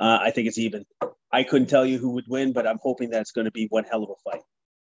 I think it's even. I couldn't tell you who would win, but I'm hoping that it's going to be one hell of a fight.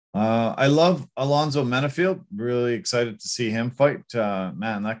 I love Alonzo Menafield. Really excited to see him fight.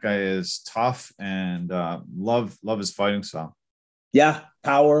 Man, that guy is tough and love his fighting style. Yeah,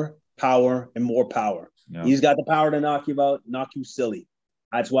 power, and more power. Yeah. He's got the power to knock you out, knock you silly.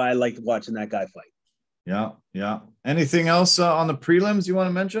 That's why I like watching that guy fight. Yeah. Anything else on the prelims you want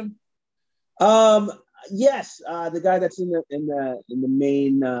to mention? Yes, the guy that's in the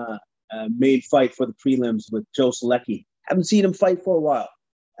main fight for the prelims with Joe Selecki. Haven't seen him fight for a while,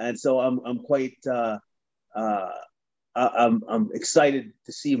 and so I'm quite I'm excited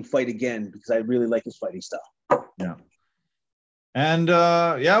to see him fight again because I really like his fighting style. Yeah. And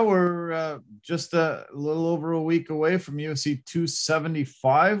we're just a little over a week away from UFC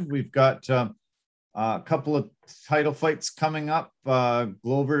 275. We've got a couple of title fights coming up.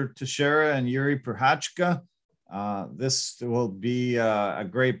 Glover Teixeira and Yuri Prochazka. This will be a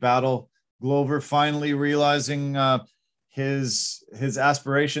great battle. Glover finally realizing his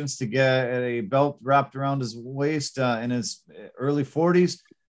aspirations to get a belt wrapped around his waist in his early 40s.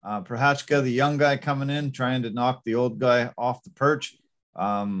 Prochazka, the young guy coming in, trying to knock the old guy off the perch.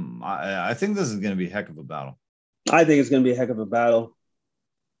 I think this is going to be a heck of a battle. I think it's going to be a heck of a battle.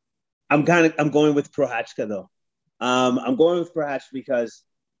 I'm going with Prochazka though. I'm going with Prochazka because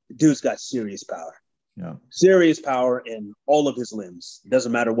the dude's got serious power. Yeah, serious power in all of his limbs. It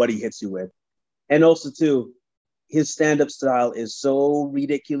doesn't matter what he hits you with, and also too, his stand-up style is so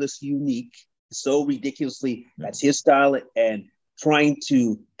ridiculously unique, so ridiculously that's his style, and trying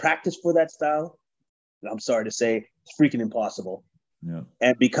to practice for that style, I'm sorry to say, it's freaking impossible. Yeah.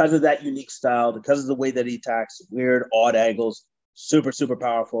 And because of that unique style, because of the way that he attacks, weird, odd angles, super, super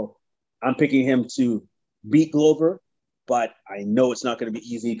powerful, I'm picking him to beat Glover but I know it's not going to be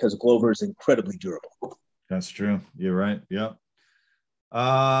easy because Glover is incredibly durable. That's true. You're right. Yeah.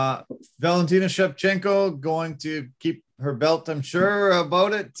 Valentina Shevchenko going to keep her belt, I'm sure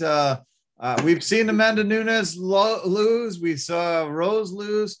about it. We've seen Amanda Nunes lose. We saw Rose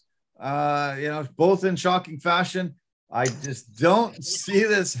lose, both in shocking fashion. I just don't see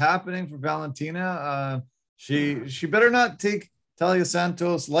this happening for Valentina. She better not take Talia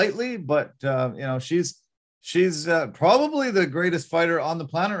Santos lightly, but she's probably the greatest fighter on the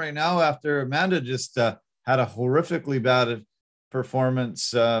planet right now after Amanda just had a horrifically bad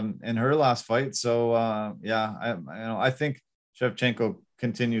performance in her last fight. So I think Shevchenko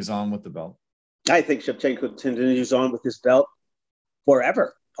continues on with the belt. I think Shevchenko continues on with this belt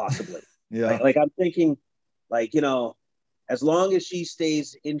forever, possibly. Yeah. Like I'm thinking, as long as she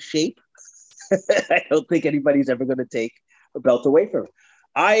stays in shape, I don't think anybody's ever going to take her belt away from her.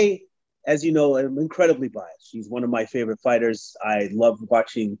 I, as you know, am incredibly biased. She's one of my favorite fighters. I love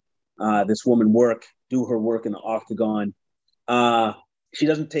watching this woman do her work in the octagon. She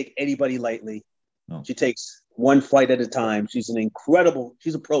doesn't take anybody lightly. No. She takes one fight at a time. She's a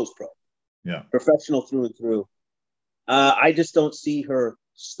pro's pro. Yeah. Professional through and through. I just don't see her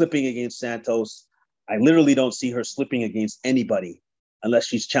slipping against Santos. I literally don't see her slipping against anybody unless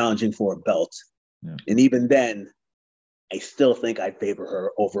she's challenging for a belt. Yeah. And even then, I still think I favor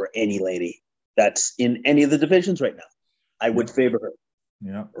her over any lady that's in any of the divisions right now. I would favor her.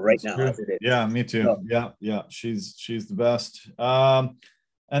 Yeah, right now, as it is. Yeah, me too. So, yeah. She's the best.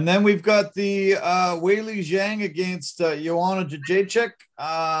 And then we've got the Weili Zhang against Joanna Jędrzejczyk.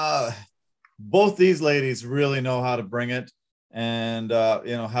 Both these ladies really know how to bring it, and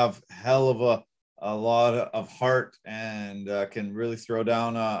have hell of a lot of heart, and can really throw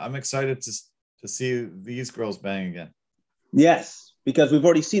down. I'm excited to see these girls bang again. Yes, because we've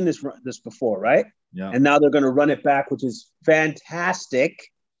already seen this before, right? Yeah. And now they're going to run it back, which is fantastic,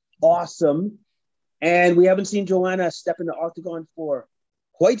 awesome. And we haven't seen Joanna step in the octagon for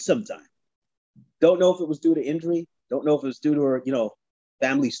quite some time. Don't know if it was due to injury. Don't know if it was due to her,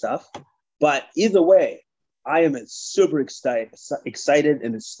 family stuff. But either way, I am super excited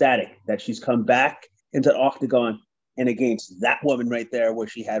and ecstatic that she's come back into the octagon and against that woman right there, where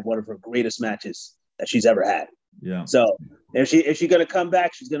she had one of her greatest matches that she's ever had. Yeah. So if she's going to come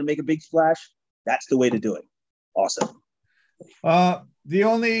back, she's going to make a big splash. That's the way to do it. Awesome. The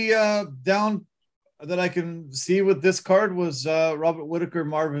only down that I can see with this card was Robert Whittaker,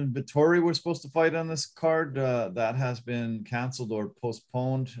 Marvin Vettori were supposed to fight on this card. That has been canceled or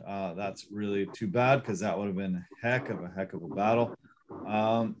postponed. That's really too bad because that would have been a heck of a battle.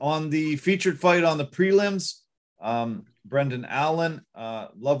 On the featured fight on the prelims, Brendan Allen,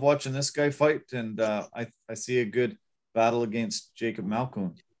 love watching this guy fight, and I see a good battle against Jacob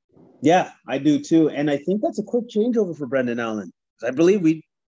Malkoun. Yeah, I do too. And I think that's a quick changeover for Brendan Allen. I believe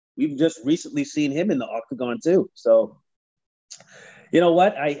we've just recently seen him in the octagon too. So, you know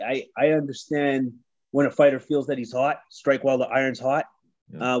what? I understand when a fighter feels that he's hot, strike while the iron's hot.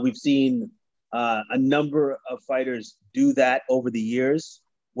 Yeah. We've seen a number of fighters do that over the years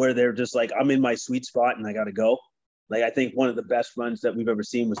where they're just like, I'm in my sweet spot and I got to go. Like, I think one of the best runs that we've ever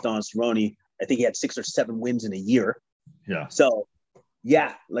seen was Don Cerrone. I think he had 6 or 7 wins in a year. Yeah. So,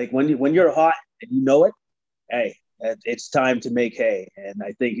 yeah, like when you're hot and you know it, hey, it's time to make hay. And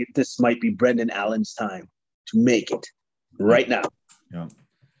I think this might be Brendan Allen's time to make it right now. Yeah.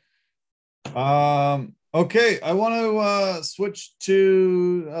 Okay, I want to switch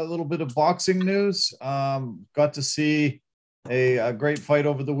to a little bit of boxing news. Got to see a great fight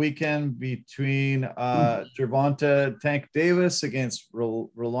over the weekend between Gervonta Tank Davis against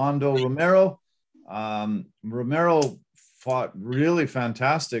Rolando Romero. Romero fought really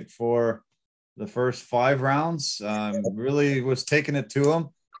fantastic for the first 5 rounds. Really was taking it to him,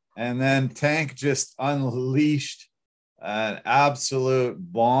 and then Tank just unleashed an absolute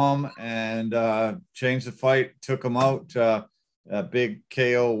bomb and changed the fight, took him out. A big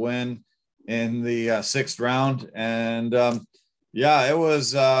KO win in the 6th round, and it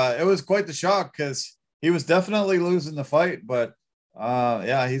was quite the shock because he was definitely losing the fight, but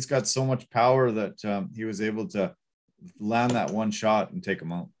he's got so much power that he was able to land that one shot and take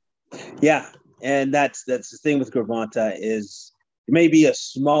him out. Yeah, and that's the thing with Gervonta is he may be a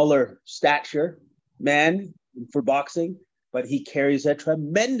smaller stature man for boxing, but he carries a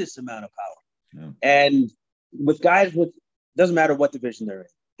tremendous amount of power. Yeah. And with guys doesn't matter what division they're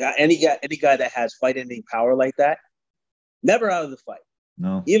in, any guy that has fight ending power like that, never out of the fight.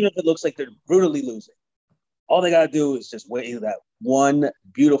 No, even if it looks like they're brutally losing, all they got to do is just wait that one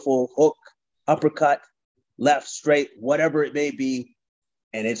beautiful hook, uppercut, left, straight, whatever it may be,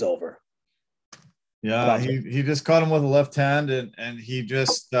 and it's over. Yeah, he just caught him with a left hand, and he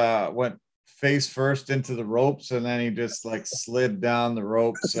just went face first into the ropes, and then he just like slid down the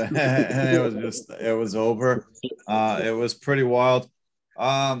ropes, and it was over. It was pretty wild.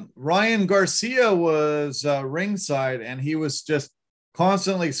 Ryan Garcia was ringside, and he was just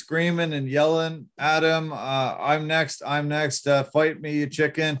constantly screaming and yelling at him. I'm next. I'm next. Fight me, you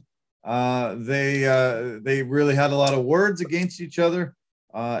chicken. They really had a lot of words against each other.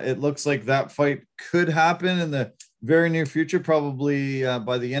 It looks like that fight could happen in the very near future, probably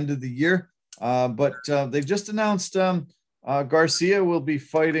by the end of the year. But they just announced Garcia will be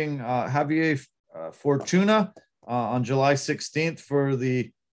fighting Javier Fortuna on July 16th for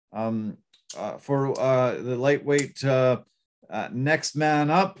the lightweight next man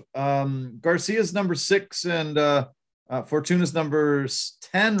up. Garcia's number 6 and Fortuna's number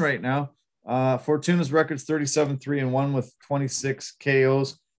 10 right now. Fortuna's record's 37-3-1 with 26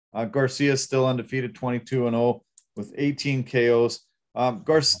 KOs. Garcia's still undefeated, 22-0 with 18 KOs.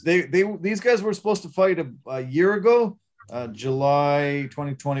 These guys were supposed to fight a year ago, July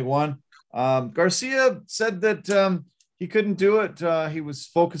 2021. Garcia said that he couldn't do it. He was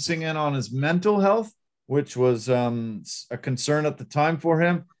focusing in on his mental health, which was a concern at the time for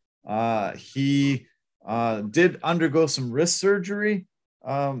him. He did undergo some wrist surgery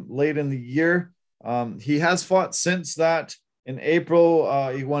late in the year. He has fought since that. In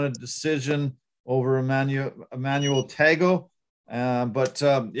April, he won a decision over Emmanuel Tago.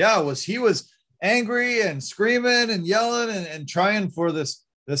 He was angry and screaming and yelling and trying for this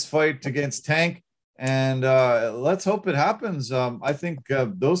fight against Tank. And let's hope it happens. I think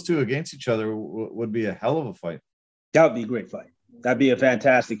those two against each other would be a hell of a fight. That would be a great fight. That'd be a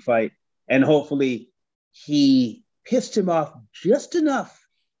fantastic fight. And hopefully he pissed him off just enough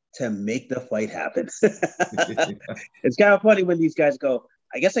to make the fight happen. It's kind of funny when these guys go,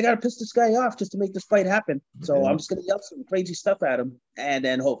 I guess I got to piss this guy off just to make this fight happen. So I'm just going to yell some crazy stuff at him. And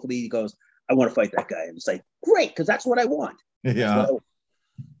then hopefully he goes, I want to fight that guy. And it's like, great, because that's what I want. Yeah.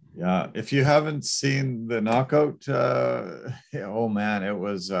 Yeah. If you haven't seen the knockout, oh man, it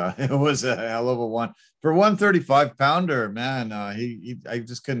was a hell of a one. For 135 pounder, man, I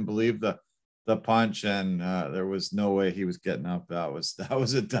just couldn't believe the punch, and there was no way he was getting up. That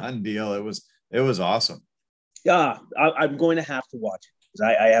was a done deal. It was awesome. Yeah, I'm going to have to watch it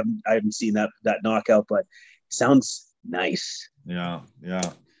because I haven't seen that knockout, but it sounds nice. Yeah.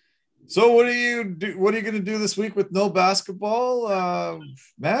 So what are you going to do this week with no basketball,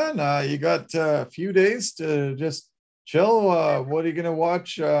 man? You got a few days to just chill. What are you going to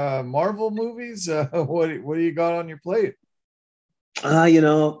watch? Marvel movies? What do you got on your plate?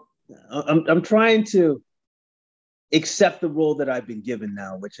 I'm trying to accept the role that I've been given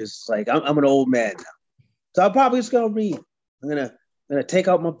now, which is like I'm an old man now. So I'm probably just gonna read. I'm gonna take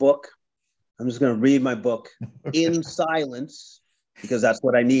out my book. I'm just gonna read my book in silence because that's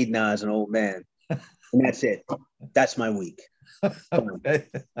what I need now as an old man. And that's it. That's my week. Okay.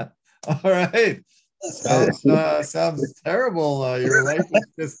 All right. Sounds terrible.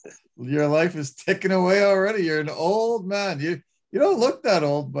 Your life is ticking away already. You're an old man. You don't look that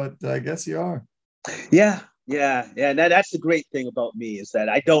old, but I guess you are. Yeah. That's the great thing about me is that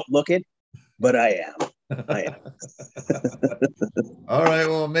I don't look it, but I am. All right.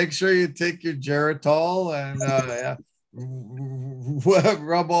 Well, make sure you take your Geritol and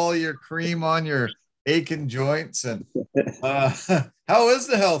rub all your cream on your aching joints. And how is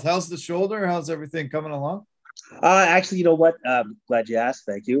the health? How's the shoulder? How's everything coming along? Actually, you know what? Glad you asked.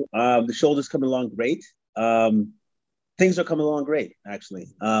 Thank you. The shoulder's coming along great. Things are coming along great, actually.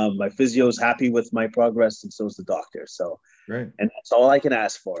 My physio is happy with my progress, and so is the doctor. So, great. And that's all I can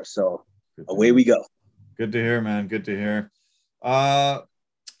ask for. So, away we go. Good to hear, man. Good to hear.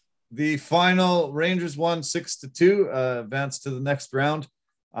 The final, Rangers won 6-2, advanced to the next round.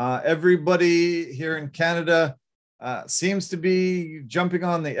 Everybody here in Canada seems to be jumping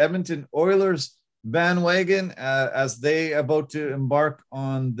on the Edmonton Oilers bandwagon as they about to embark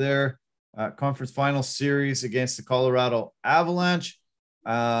on their conference final series against the Colorado Avalanche.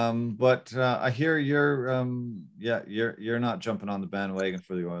 But I hear you're not jumping on the bandwagon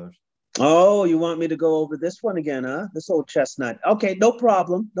for the Oilers. Oh, you want me to go over this one again, huh? This old chestnut. Okay, no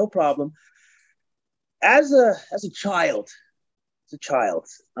problem. As a child, it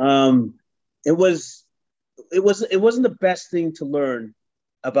wasn't the best thing to learn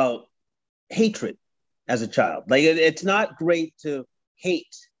about hatred as a child. Like it's not great to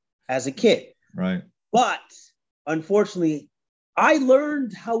hate as a kid. Right. But unfortunately, I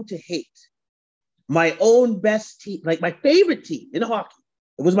learned how to hate my own best team, like my favorite team in hockey.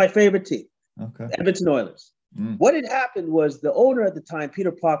 It was my favorite team. Okay. Edmonton Oilers. What had happened was the owner at the time,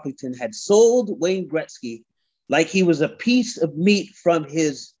 Peter Pocklington, had sold Wayne Gretzky like he was a piece of meat from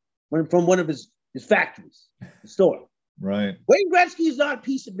one of his factories, the store. Right. Wayne Gretzky is not a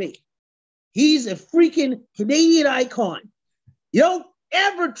piece of meat. He's a freaking Canadian icon. You don't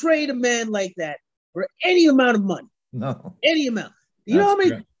ever trade a man like that for any amount of money. No. Any amount. You know how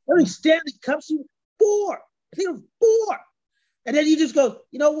many Stanley Cups you? 4. I think it was 4. And then you just go,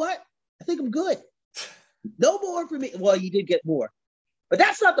 you know what? I think I'm good. No more for me. Well, you did get more. But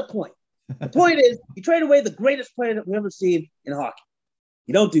that's not the point. The point is you trade away the greatest player that we've ever seen in hockey.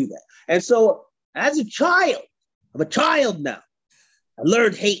 You don't do that. And so as a child, I'm a child now. I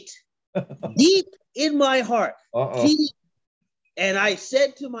learned hate deep in my heart. And I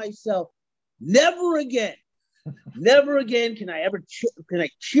said to myself, never again can I ever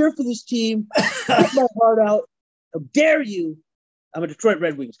cheer for this team, put my heart out. How dare you? I'm a Detroit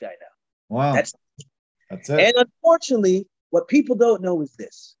Red Wings guy now. Wow. That's it. And unfortunately, what people don't know is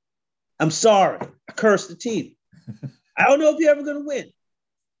this. I'm sorry. I cursed the team. I don't know if you're ever going to win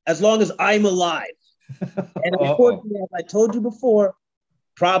as long as I'm alive. And unfortunately, as I told you before,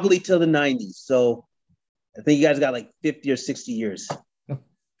 probably till the 90s. So I think you guys got like 50 or 60 years.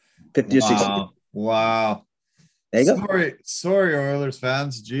 50 or 60 years. Wow. There you go. Sorry, Oilers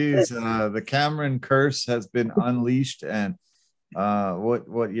fans. Jeez, the Cameron curse has been unleashed. And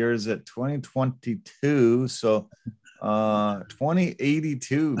what year is it? 2022. So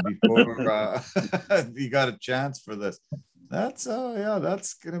 2082 before you got a chance for this. That's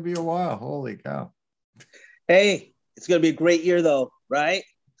gonna be a while. Holy cow. Hey, it's gonna be a great year though, right?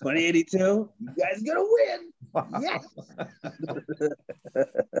 2082. You guys gonna win. Yes.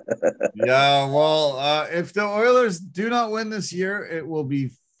 Yeah, well, if the Oilers do not win this year, it will be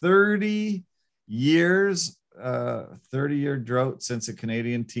 30 years, 30-year drought since a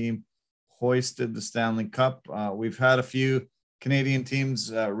Canadian team hoisted the Stanley Cup. We've had a few Canadian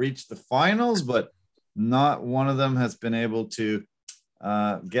teams reach the finals, but not one of them has been able to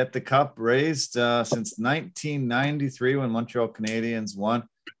get the cup raised since 1993 when Montreal Canadiens won.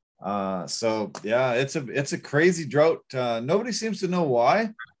 So yeah, it's a crazy drought. Nobody seems to know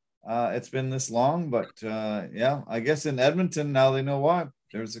why it's been this long, but yeah, I guess in Edmonton now they know why.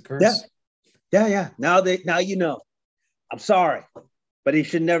 There's a curse. Yeah. Now you know. I'm sorry, but he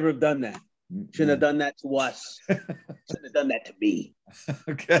should never have done that. Shouldn't have done that to us. Shouldn't have done that to me.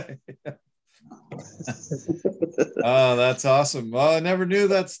 Okay. Oh, that's awesome. Well, I never knew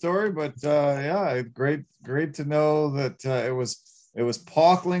that story, but yeah, great to know that it was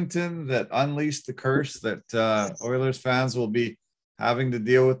Pocklington that unleashed the curse that Oilers fans will be having to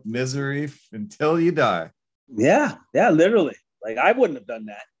deal with misery until you die. Yeah, literally. Like I wouldn't have done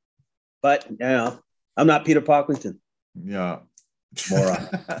that, but I'm not Peter Pocklington. Yeah. Moron.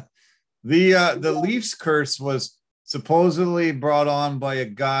 The Leafs curse was supposedly brought on by a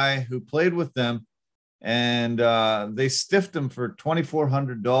guy who played with them, and they stiffed him for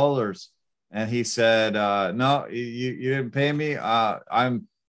 $2,400. And he said, "No, you didn't pay me. I'm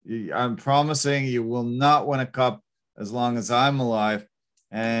promising you will not win a cup as long as I'm alive."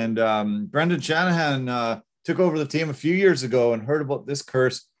 And Brendan Shanahan took over the team a few years ago and heard about this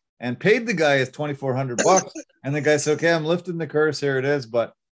curse and paid the guy his $2,400. And the guy said, "Okay, I'm lifting the curse. Here it is."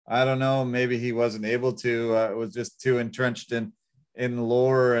 But I don't know. Maybe he wasn't able to. It was just too entrenched in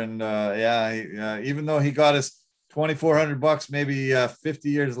lore. And even though he got his $2,400, maybe 50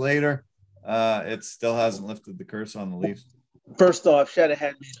 years later, it still hasn't lifted the curse on the Leafs. First off,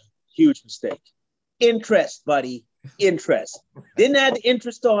 Shanahan made a huge mistake. Interest, buddy. Interest. Didn't add the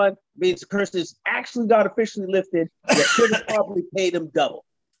interest on, means the curse is actually got officially lifted. You should have probably paid him double.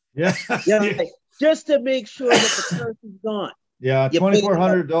 Yeah. Just to make sure that the curse is gone. Yeah,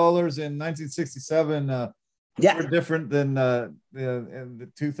 $2,400 in 1967. More different than the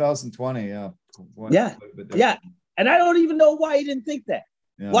 2020. Yeah. And I don't even know why he didn't think that.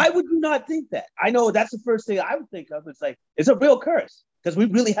 Yeah. Why would you not think that? I know that's the first thing I would think of. It's like, it's a real curse because we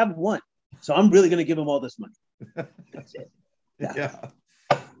really haven't won. So I'm really going to give him all this money. That's it. Yeah.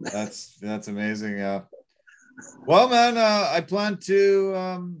 That's amazing. Yeah. Well, man, I plan to,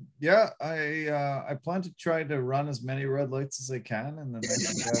 I plan to try to run as many red lights as I can in the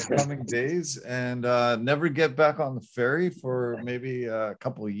next coming days, and never get back on the ferry for maybe a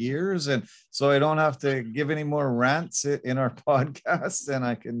couple of years, and so I don't have to give any more rants in our podcast, and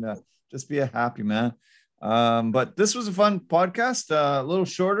I can just be a happy man. But this was a fun podcast, a little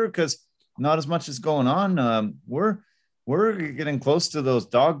shorter because not as much is going on. We're getting close to those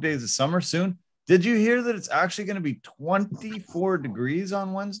dog days of summer soon. Did you hear that it's actually going to be 24 degrees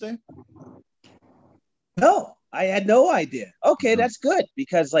on Wednesday? No. I had no idea. Okay, that's good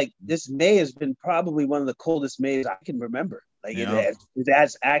because like this May has been probably one of the coldest Mays I can remember. Like it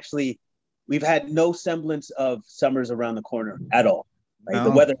has actually, we've had no semblance of summers around the corner at all. Like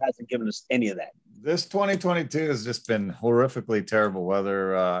the weather hasn't given us any of that. This 2022 has just been horrifically terrible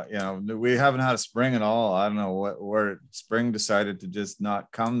weather. We haven't had a spring at all. I don't know where spring decided to just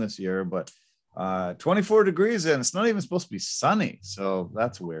not come this year, but 24 degrees and it's not even supposed to be sunny. So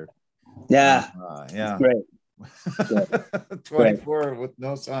that's weird. Yeah. Yeah. Great. 24 with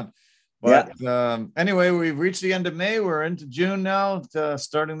no sun. But anyway, we've reached the end of May. We're into June now,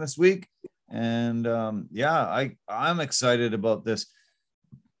 starting this week. And I'm excited about the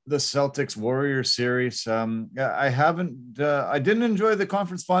Celtics Warriors series. I didn't enjoy the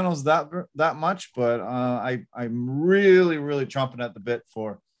conference finals that much, but I'm really, really chomping at the bit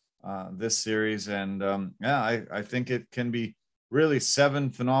for this series. And I think it can be really 7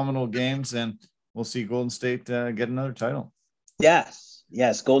 phenomenal games, and we'll see Golden State get another title. Yes.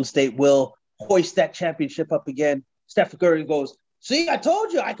 Golden State will hoist that championship up again. Steph Curry goes, see, I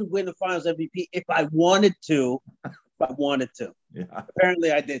told you I could win the finals MVP if I wanted to. Yeah.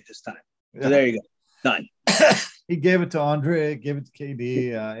 Apparently I did this time. So there you go. Done. He gave it to Andre, gave it to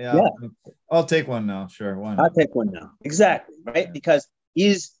KD. I'll take one now. Sure. Why not? I'll take one now. Exactly. Right. Yeah. Because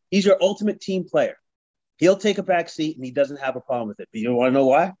he's your ultimate team player. He'll take a back seat and he doesn't have a problem with it. But you want to know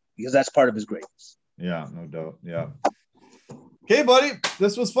why? Because that's part of his greatness. Yeah, no doubt. Yeah. Okay, buddy.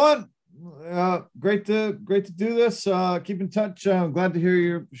 This was fun. Great to do this. Keep in touch. I'm glad to hear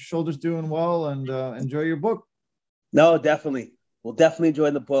your shoulder's doing well, and enjoy your book. No, definitely. We'll definitely enjoy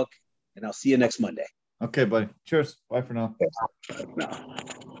the book, and I'll see you next Monday. Okay, buddy. Cheers. Bye for now.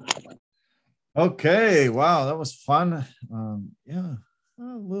 Okay. Wow, that was fun. A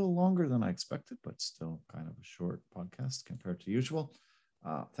little longer than I expected, but still kind of a short podcast compared to usual.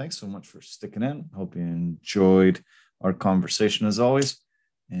 Thanks so much for sticking in. Hope you enjoyed our conversation as always.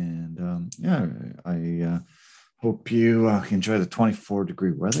 And I hope you enjoy the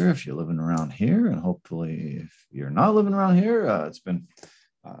 24-degree weather if you're living around here. And hopefully if you're not living around here, it's been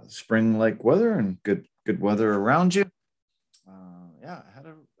spring-like weather and good weather around you. I had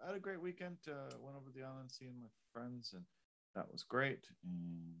a great weekend. Went over the island seeing my friends, and that was great.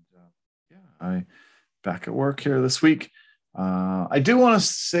 And I back at work here this week. I do want to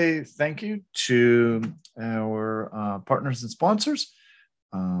say thank you to our partners and sponsors.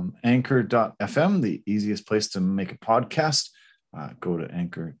 Anchor.fm, the easiest place to make a podcast. Go to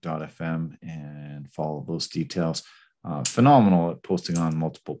anchor.fm and follow those details. Phenomenal at posting on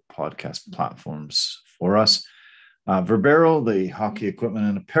multiple podcast platforms for us. Verbero, the hockey equipment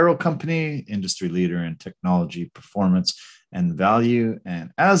and apparel company, industry leader in technology, performance, and value.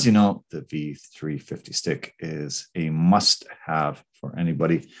 And as you know, the V350 stick is a must-have for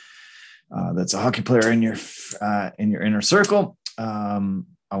anybody that's a hockey player in your inner circle.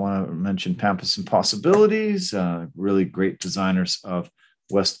 I want to mention Pampas and Possibilities, really great designers of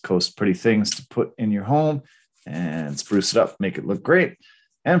West Coast pretty things to put in your home and spruce it up, make it look great.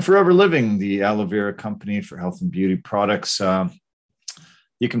 And Forever Living, the aloe vera company for health and beauty products.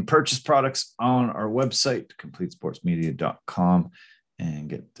 You can purchase products on our website, completesportsmedia.com, and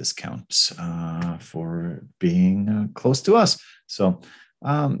get discounts for being close to us. So,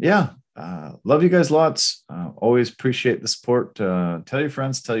 love you guys lots. Always appreciate the support. Tell your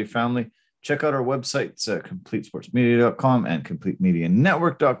friends, tell your family. Check out our websites at completesportsmedia.com and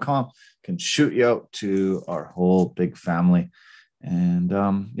completemedianetwork.com. Can shoot you out to our whole big family. And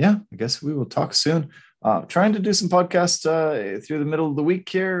I guess we will talk soon. Trying to do some podcasts through the middle of the week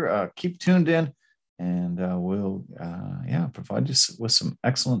here. Keep tuned in, and we'll provide you with some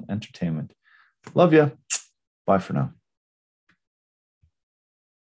excellent entertainment. Love you. Bye for now.